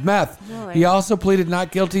possession of meth. Really? He also pleaded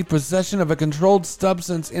not guilty possession of a controlled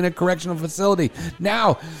substance in a correctional facility.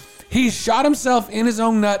 Now, he shot himself in his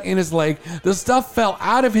own nut in his leg. The stuff fell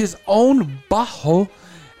out of his own butthole,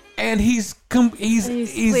 and he's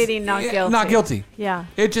pleading not guilty. Not guilty. Yeah.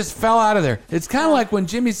 It just fell out of there. It's kind of like when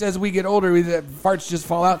Jimmy says we get older, farts just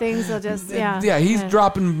fall out. Things will just, yeah. Yeah, he's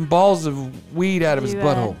dropping balls of weed out of his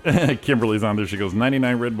butthole. Kimberly's on there. She goes,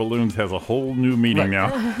 99 red balloons has a whole new meaning now.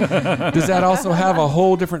 Does that also have a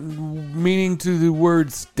whole different meaning to the word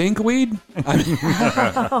stinkweed?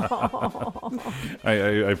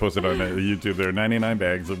 I posted on YouTube there, 99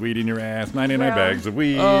 bags of weed in your ass, 99 bags of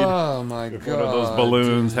weed. Oh, my God. One of those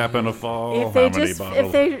balloons happen to fall.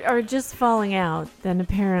 if they are just falling out, then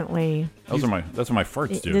apparently that's what my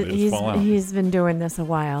farts do. They just fall out. He's been doing this a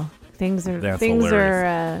while. Things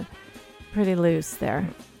are pretty loose there.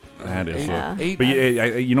 That is. But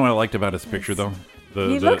you know what I liked about his picture though?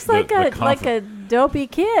 He looks like a dopey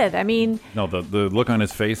kid. I mean, no, the look on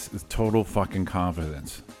his face is total fucking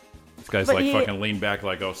confidence. This guy's fucking leaned back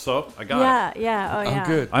like, oh, so I got it. Yeah. Oh, yeah. I'm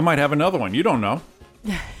good. I might have another one. You don't know.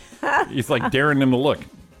 He's like daring him to look.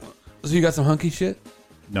 So you got some hunky shit?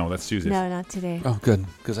 No, that's Susie's. No, not today. Oh, good,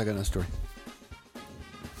 because I got another story.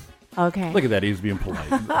 Okay. Look at that. He was being polite.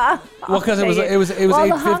 Well, because it was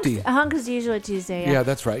 8:50. Hunk is usually Tuesday. Yeah,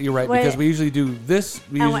 that's right. You're right, because we usually do this.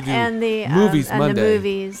 We usually do movies Monday. And the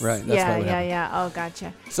movies. Right. That's Yeah. Oh,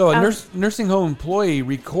 gotcha. So a nursing home employee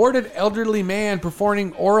recorded elderly man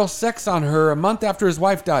performing oral sex on her a month after his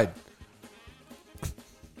wife died.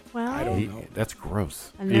 Well, I don't know. That's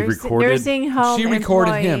gross. He recorded. Nursing home. She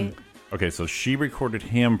recorded employee. him. Okay, so she recorded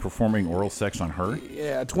him performing oral sex on her?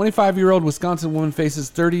 Yeah, a 25-year-old Wisconsin woman faces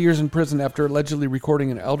 30 years in prison after allegedly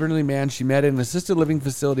recording an elderly man she met in an assisted living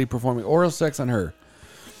facility performing oral sex on her.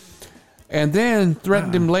 And then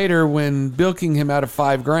threatened him later when bilking him out of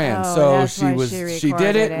 $5,000. Oh, so she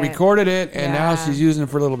did it, recorded it, and now she's using it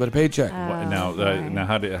for a little bit of paycheck. Now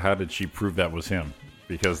how did she prove that was him?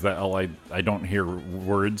 Because I don't hear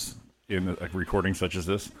words in a recording such as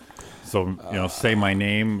this. So, say my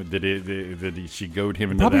name. Did she goad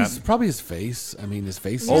him into that? Probably his face. I mean, his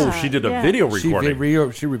face. Oh, she did a video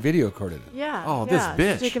recording. She video recorded it. Yeah. Oh, this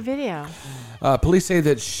bitch. She took a video. Police say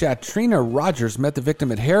that Shatrina Rogers met the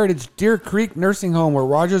victim at Heritage Deer Creek Nursing Home, where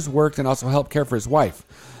Rogers worked and also helped care for his wife.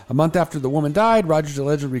 A month after the woman died, Rogers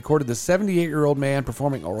allegedly recorded the 78-year-old man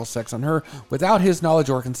performing oral sex on her without his knowledge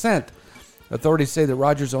or consent. Authorities say that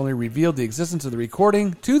Rogers only revealed the existence of the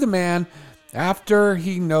recording to the man after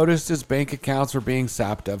he noticed his bank accounts were being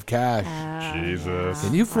sapped of cash. Jesus.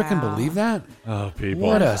 Can you freaking believe that? Oh, people.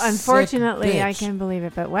 What a Unfortunately, sick bitch. I can believe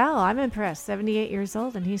it. But, well, I'm impressed. 78 years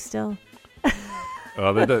old, and he's still...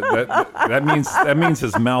 that means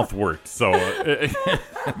his mouth worked. So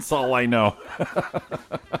that's all I know.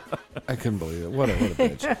 I couldn't believe it. What a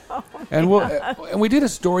bitch. And we did a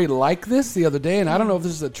story like this the other day, and I don't know if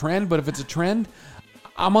this is a trend, but if it's a trend,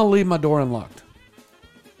 I'm going to leave my door unlocked.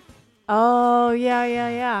 Oh,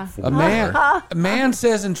 yeah. A man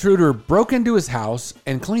says intruder broke into his house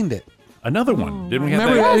and cleaned it. Another one. Didn't we have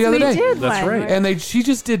Remember that? the other day? That's right. And she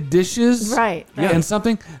just did dishes. Right. And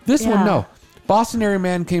something. This one, no. Boston area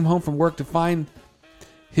man came home from work to find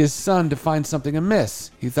his son something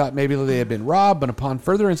amiss. He thought maybe they had been robbed, but upon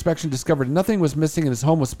further inspection discovered nothing was missing and his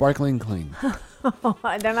home was sparkling clean.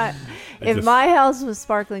 If my house was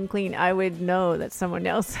sparkling clean, I would know that someone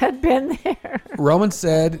else had been there. Roman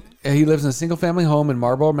said he lives in a single-family home in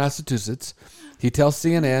Marlborough, Massachusetts. He tells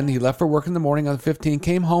CNN he left for work in the morning on the 15th,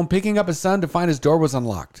 came home picking up his son to find his door was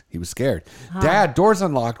unlocked. He was scared. Dad, door's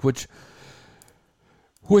unlocked, which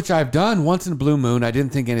I've done once in a blue moon. I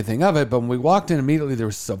didn't think anything of it, but when we walked in, immediately there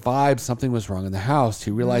was a vibe. Something was wrong in the house. He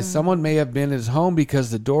realized someone may have been in his home because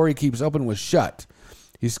the door he keeps open was shut.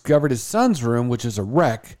 He discovered his son's room, which is a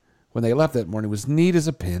wreck, when they left that morning, was neat as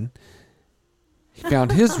a pin. He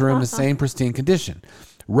found his room in the same pristine condition.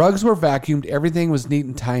 Rugs were vacuumed. Everything was neat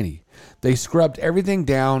and tiny. They scrubbed everything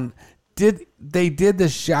down. They did the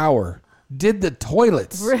shower. Did the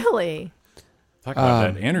toilets. Really? Talk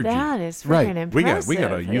about that energy. That is freaking impressive. We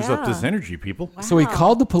gotta use up this energy, people. Wow. So he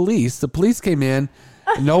called the police. The police came in.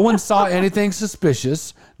 No one saw anything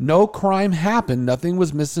suspicious. No crime happened. Nothing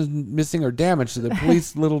was missing or damaged. So the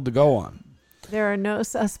police little to go on. There are no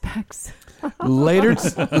suspects. Later,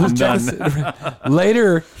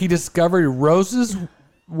 he discovered roses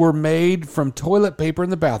were made from toilet paper in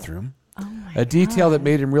the bathroom. A detail that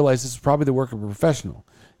made him realize this was probably the work of a professional.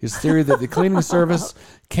 His theory that the cleaning service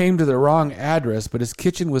came to the wrong address, but his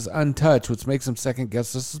kitchen was untouched, which makes him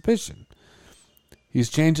second-guess the suspicion. He's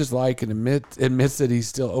changed his life and admits that he's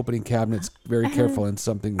still opening cabinets very careful and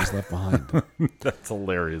something was left behind. That's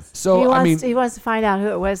hilarious. So he wants to find out who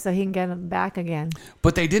it was so he can get him back again.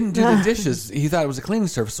 But they didn't do the dishes. He thought it was a cleaning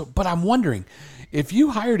service. But I'm wondering, if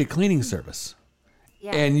you hired a cleaning service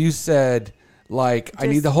and you said, I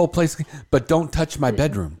need the whole place, but don't touch my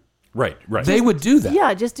bedroom. Right. They would do that.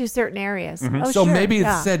 Yeah, just do certain areas. Mm-hmm. Oh, so sure. maybe it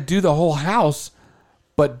said do the whole house,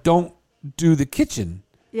 but don't do the kitchen.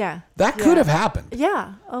 Yeah. That could have happened.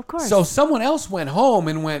 Yeah, of course. So someone else went home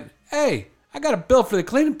and went, hey, I got a bill for the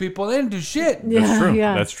cleaning people. They didn't do shit. That's true.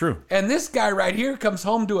 Yeah. That's true. And this guy right here comes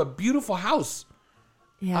home to a beautiful house.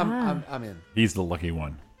 Yeah. I'm in. He's the lucky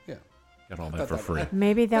one. Yeah. Got all that for free.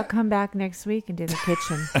 Maybe they'll come back next week and do the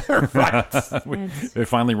kitchen. Right. They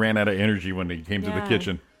finally ran out of energy when they came to the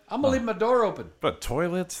kitchen. I'm gonna leave my door open. But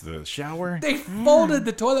toilets, the shower. They folded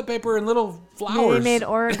the toilet paper in little flowers. They made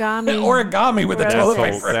origami. Origami with the toilet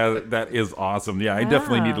paper. That is awesome. Yeah, I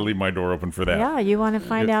definitely need to leave my door open for that. Yeah, you want to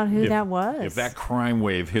find out who that was. If that crime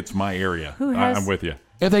wave hits my area, I'm with you.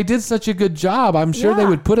 If they did such a good job, I'm sure they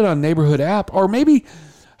would put it on Neighborhood app. Or maybe,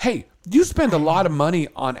 hey, you spend a lot of money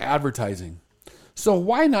on advertising. So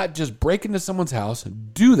why not just break into someone's house,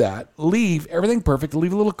 do that, leave everything perfect,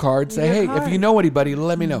 leave a little card, say, hey, if you know anybody,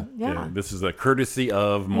 let me know. Yeah, this is a courtesy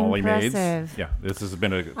of Molly Maids. Yeah, this has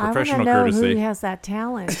been a professional I courtesy. Who has that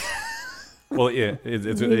talent? Well, yeah,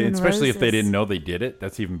 especially if they didn't know they did it.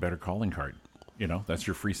 That's even better calling card. You know, that's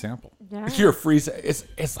your free sample. Yeah. It's your free.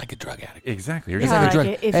 It's like a drug addict. Exactly. It's like a drug.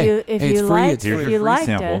 If you liked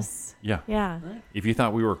us. Yeah. If you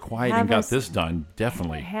thought we were quiet and got this done,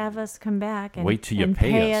 definitely have us come back and wait till you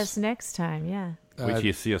pay us next time. Yeah. Wait till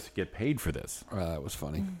you see us get paid for this. That was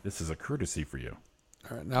funny. This is a courtesy for you.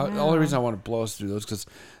 All right. Now, the only reason I want to blow us through those because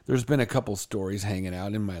there's been a couple stories hanging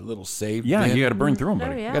out in my little save. Yeah, bin. you got to burn through them,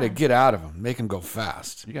 buddy. You got to get out of them, make them go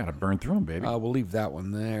fast. You got to burn through them, baby. We'll leave that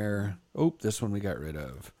one there. Oh, this one we got rid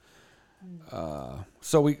of.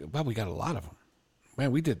 So we got a lot of them.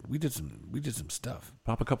 Man, we did some stuff.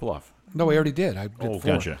 Pop a couple off. No, we already did. I did 4.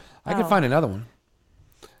 Gotcha. I could find another one.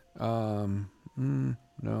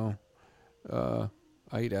 No.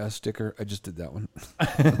 I eat ass sticker. I just did that one.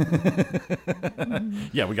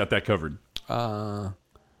 Yeah, we got that covered. Oh,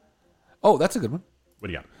 that's a good one. What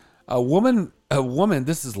do you got? A woman.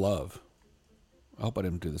 This is love. I hope I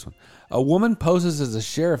didn't do this one. A woman poses as a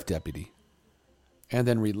sheriff deputy, and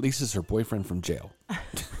then releases her boyfriend from jail.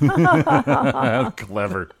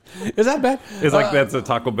 Clever. Is that bad? It's like that's a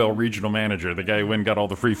Taco Bell regional manager, the guy who went and got all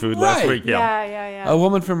the free food last week. Yeah. A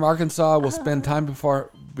woman from Arkansas will spend time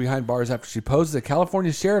behind bars after she poses a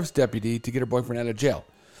California sheriff's deputy to get her boyfriend out of jail.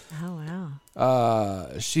 Oh, wow.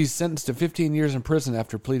 She's sentenced to 15 years in prison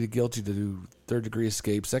after pleaded guilty to third-degree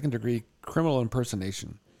escape, second-degree criminal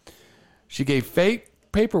impersonation. She gave fake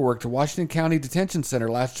paperwork to Washington County Detention Center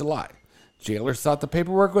last July. Jailers thought the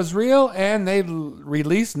paperwork was real, and they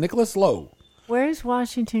released Nicholas Lowe. Where's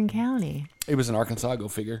Washington County? It was in Arkansas, go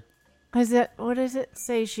figure. What does it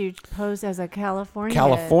say? She posed as a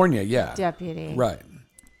California deputy. Right.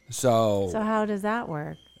 So how does that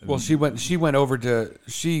work? Well, she left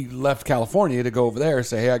California to go over there and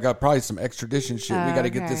say, hey, I got probably some extradition shit. We got to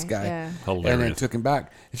get this guy. Yeah. Hilarious. And then took him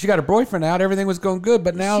back. And she got her boyfriend out. Everything was going good.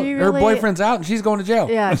 But now her boyfriend's out and she's going to jail.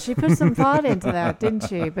 Yeah, she put some thought into that, didn't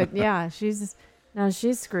she? But yeah, she's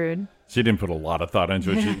screwed. She didn't put a lot of thought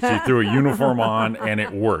into it. She threw a uniform on and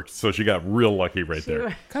it worked. So she got real lucky right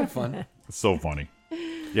there. Kind of fun. It's so funny.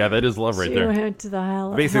 Yeah, that is love right there. She went to the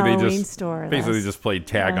Halloween store. Basically, just played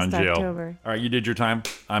tag on jail. October. All right, you did your time.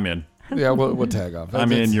 I'm in. Yeah, we'll tag off.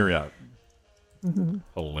 I'm in. You're out. Mm-hmm.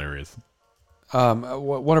 Hilarious.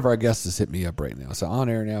 One of our guests has hit me up right now. So on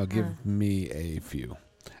air now, give me a few.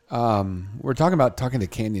 We're talking to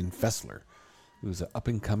Canyon Fessler, who's an up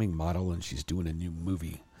and coming model, and she's doing a new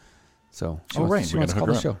movie. So she wants to call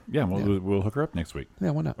the show. Yeah, we'll hook her up next week.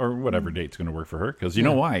 Yeah, why not? Or whatever date's going to work for her. Because you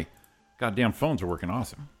know why? Goddamn phones are working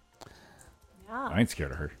awesome. Yeah. I ain't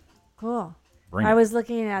scared of her. Cool. Bring I it. was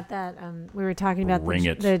looking at that. We were talking about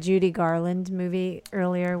the Judy Garland movie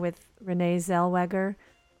earlier with Renee Zellweger.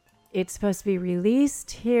 It's supposed to be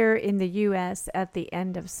released here in the U.S. at the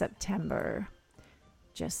end of September.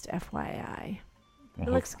 Just FYI. Well,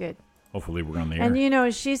 it looks good. Hopefully we're on the air.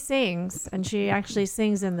 And she sings, and she actually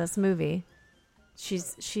sings in this movie.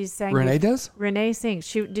 She's sang. Renee does? Renee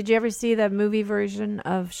sings. Did you ever see the movie version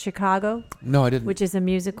of Chicago? No, I didn't. Which is a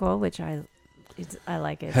musical, which I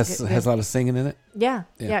like it. Has a lot of singing in it? Yeah.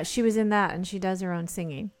 She was in that, and she does her own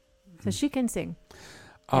singing. So she can sing.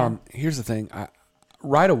 Here's the thing.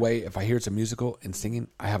 Right away, if I hear it's a musical and singing,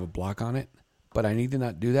 I have a block on it. But I need to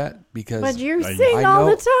not do that because... But you sing all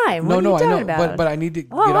the time. What are you talking about? But I need to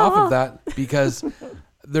get off of that because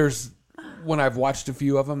there's... When I've watched a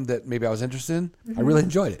few of them that maybe I was interested in, I really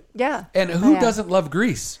enjoyed it. Yeah. And who doesn't love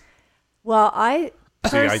Grease? Well, I do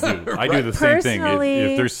the same thing.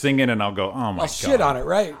 If they're singing and I'll go, oh my God. Shit on it,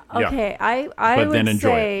 right? Okay, yeah. I would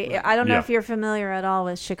say, I don't know if you're familiar at all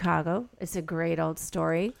with Chicago. It's a great old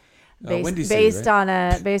story based on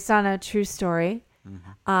a true story.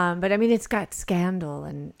 Mm-hmm. But I mean, it's got scandal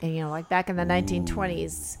and like back in the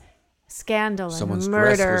 1920s, scandal and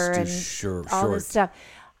murder and all this stuff.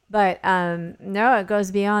 But no, it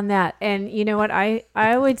goes beyond that. And you know what?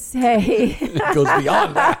 I would say it goes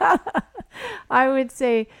beyond that. I would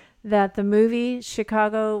say that the movie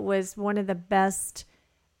Chicago was one of the best,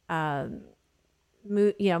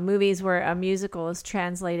 movies where a musical is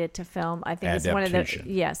translated to film. I think it's one of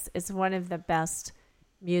the it's one of the best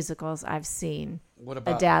musicals I've seen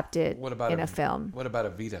adapted in a film. What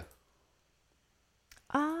about Evita?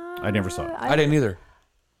 I never saw it. I didn't either.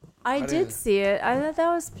 I did see it. I thought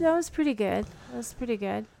that was pretty good. That was pretty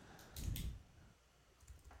good.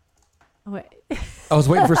 Oh, wait. I was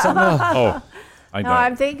waiting for something else. Oh.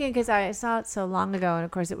 I'm thinking because I saw it so long ago, and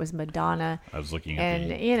of course it was Madonna. I was looking at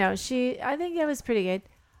and I think it was pretty good.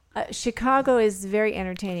 Chicago is very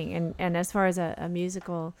entertaining, and as far as a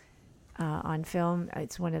musical on film,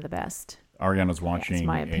 it's one of the best. Ariana's watching it's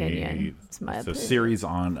my opinion. It's a series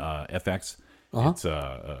on FX. It's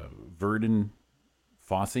Verdon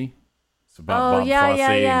Fosse. It's about Bob Fosse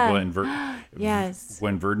and Glenn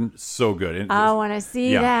Verdon. So good. I want to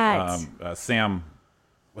see that. Sam,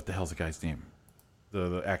 what the hell's the guy's name?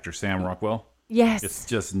 The actor Sam Rockwell. Yes. It's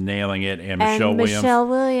just nailing it. And Michelle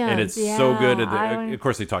Williams. And it's so good. Of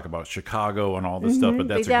course, they talk about Chicago and all this stuff, but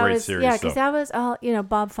that's a great series. Yeah, because that was all,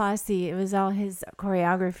 Bob Fosse. It was all his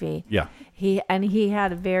choreography. Yeah. He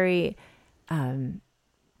had a very,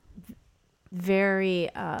 very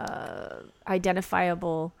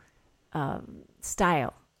identifiable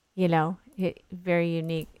style, very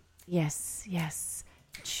unique. Yes.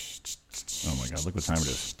 Oh, my God. Look what time it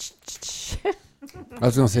is. I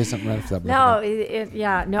was going to say something right after that.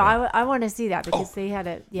 I want to see that because they had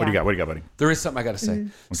it. Yeah. What do you got, buddy? There is something I got to say. Okay.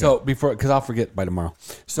 So because I'll forget by tomorrow.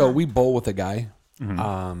 So we bowl with a guy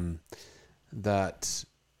that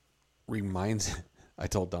reminds. I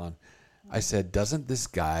told Don, I said, doesn't this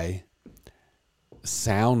guy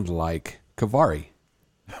sound like Kavari?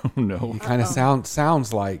 Oh no, he kind of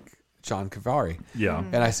sounds like John Kavari. Yeah.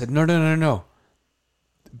 And I said, no,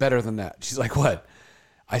 better than that. She's like, what?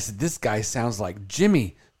 I said, this guy sounds like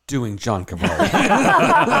Jimmy doing John Cavalli.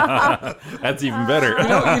 That's even better.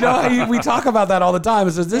 We talk about that all the time.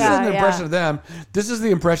 It says, this isn't the impression of them. This is the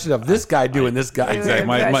impression of this guy doing this guy. Exactly.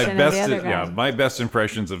 My best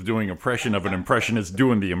impressions of doing impression of an impression is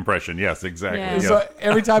doing the impression. Yes, exactly. Yeah. So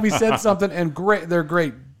every time he said something, and they're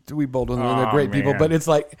great. We bowled with them. They're great people. But it's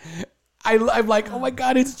like, I'm like, oh my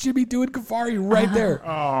God, it's Jimmy doing Cavari right there.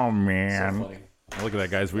 Oh man. So funny. Look at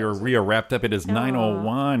that, guys. We are wrapped up. It is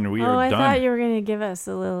 9:01. We are I done. I thought you were going to give us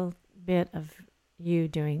a little bit of you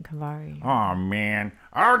doing Cavari. Oh, man.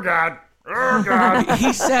 Oh, God. Oh, God.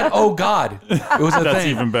 He said, oh, God. It was a That's thing.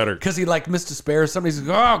 even better. Because he missed a spare. Somebody's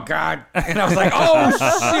like, oh, God. And I was like, oh,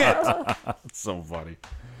 shit. That's so funny.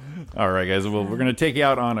 All right, guys. Well, we're going to take you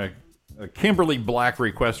out on a Kimberly Black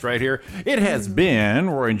request right here. It has been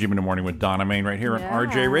Roy and Jim in the Morning with Donna Main right here on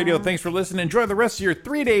RJ Radio. Thanks for listening. Enjoy the rest of your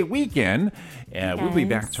 3-day weekend. And we'll be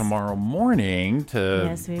back tomorrow morning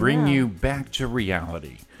to bring you back to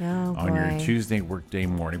reality on your Tuesday workday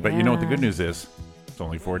morning. But you know what the good news is? It's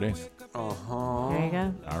only 4 days. There you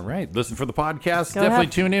go. All right. Listen for the podcast. Definitely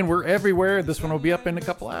tune in. We're everywhere. This one will be up in a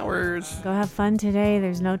couple hours. Go have fun today.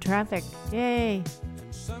 There's no traffic. Yay.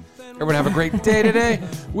 Everyone have a great day today.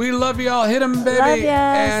 We love y'all. Hit them, baby. Love ya.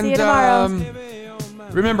 And see you tomorrow.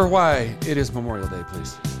 Remember why it is Memorial Day,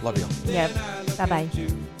 please. Love y'all. Yep. Bye-bye.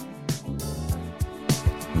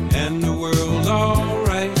 And the world's all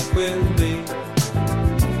right with me.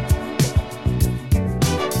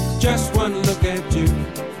 Just one look at you,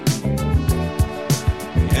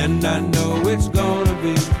 and I know it's gonna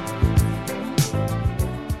be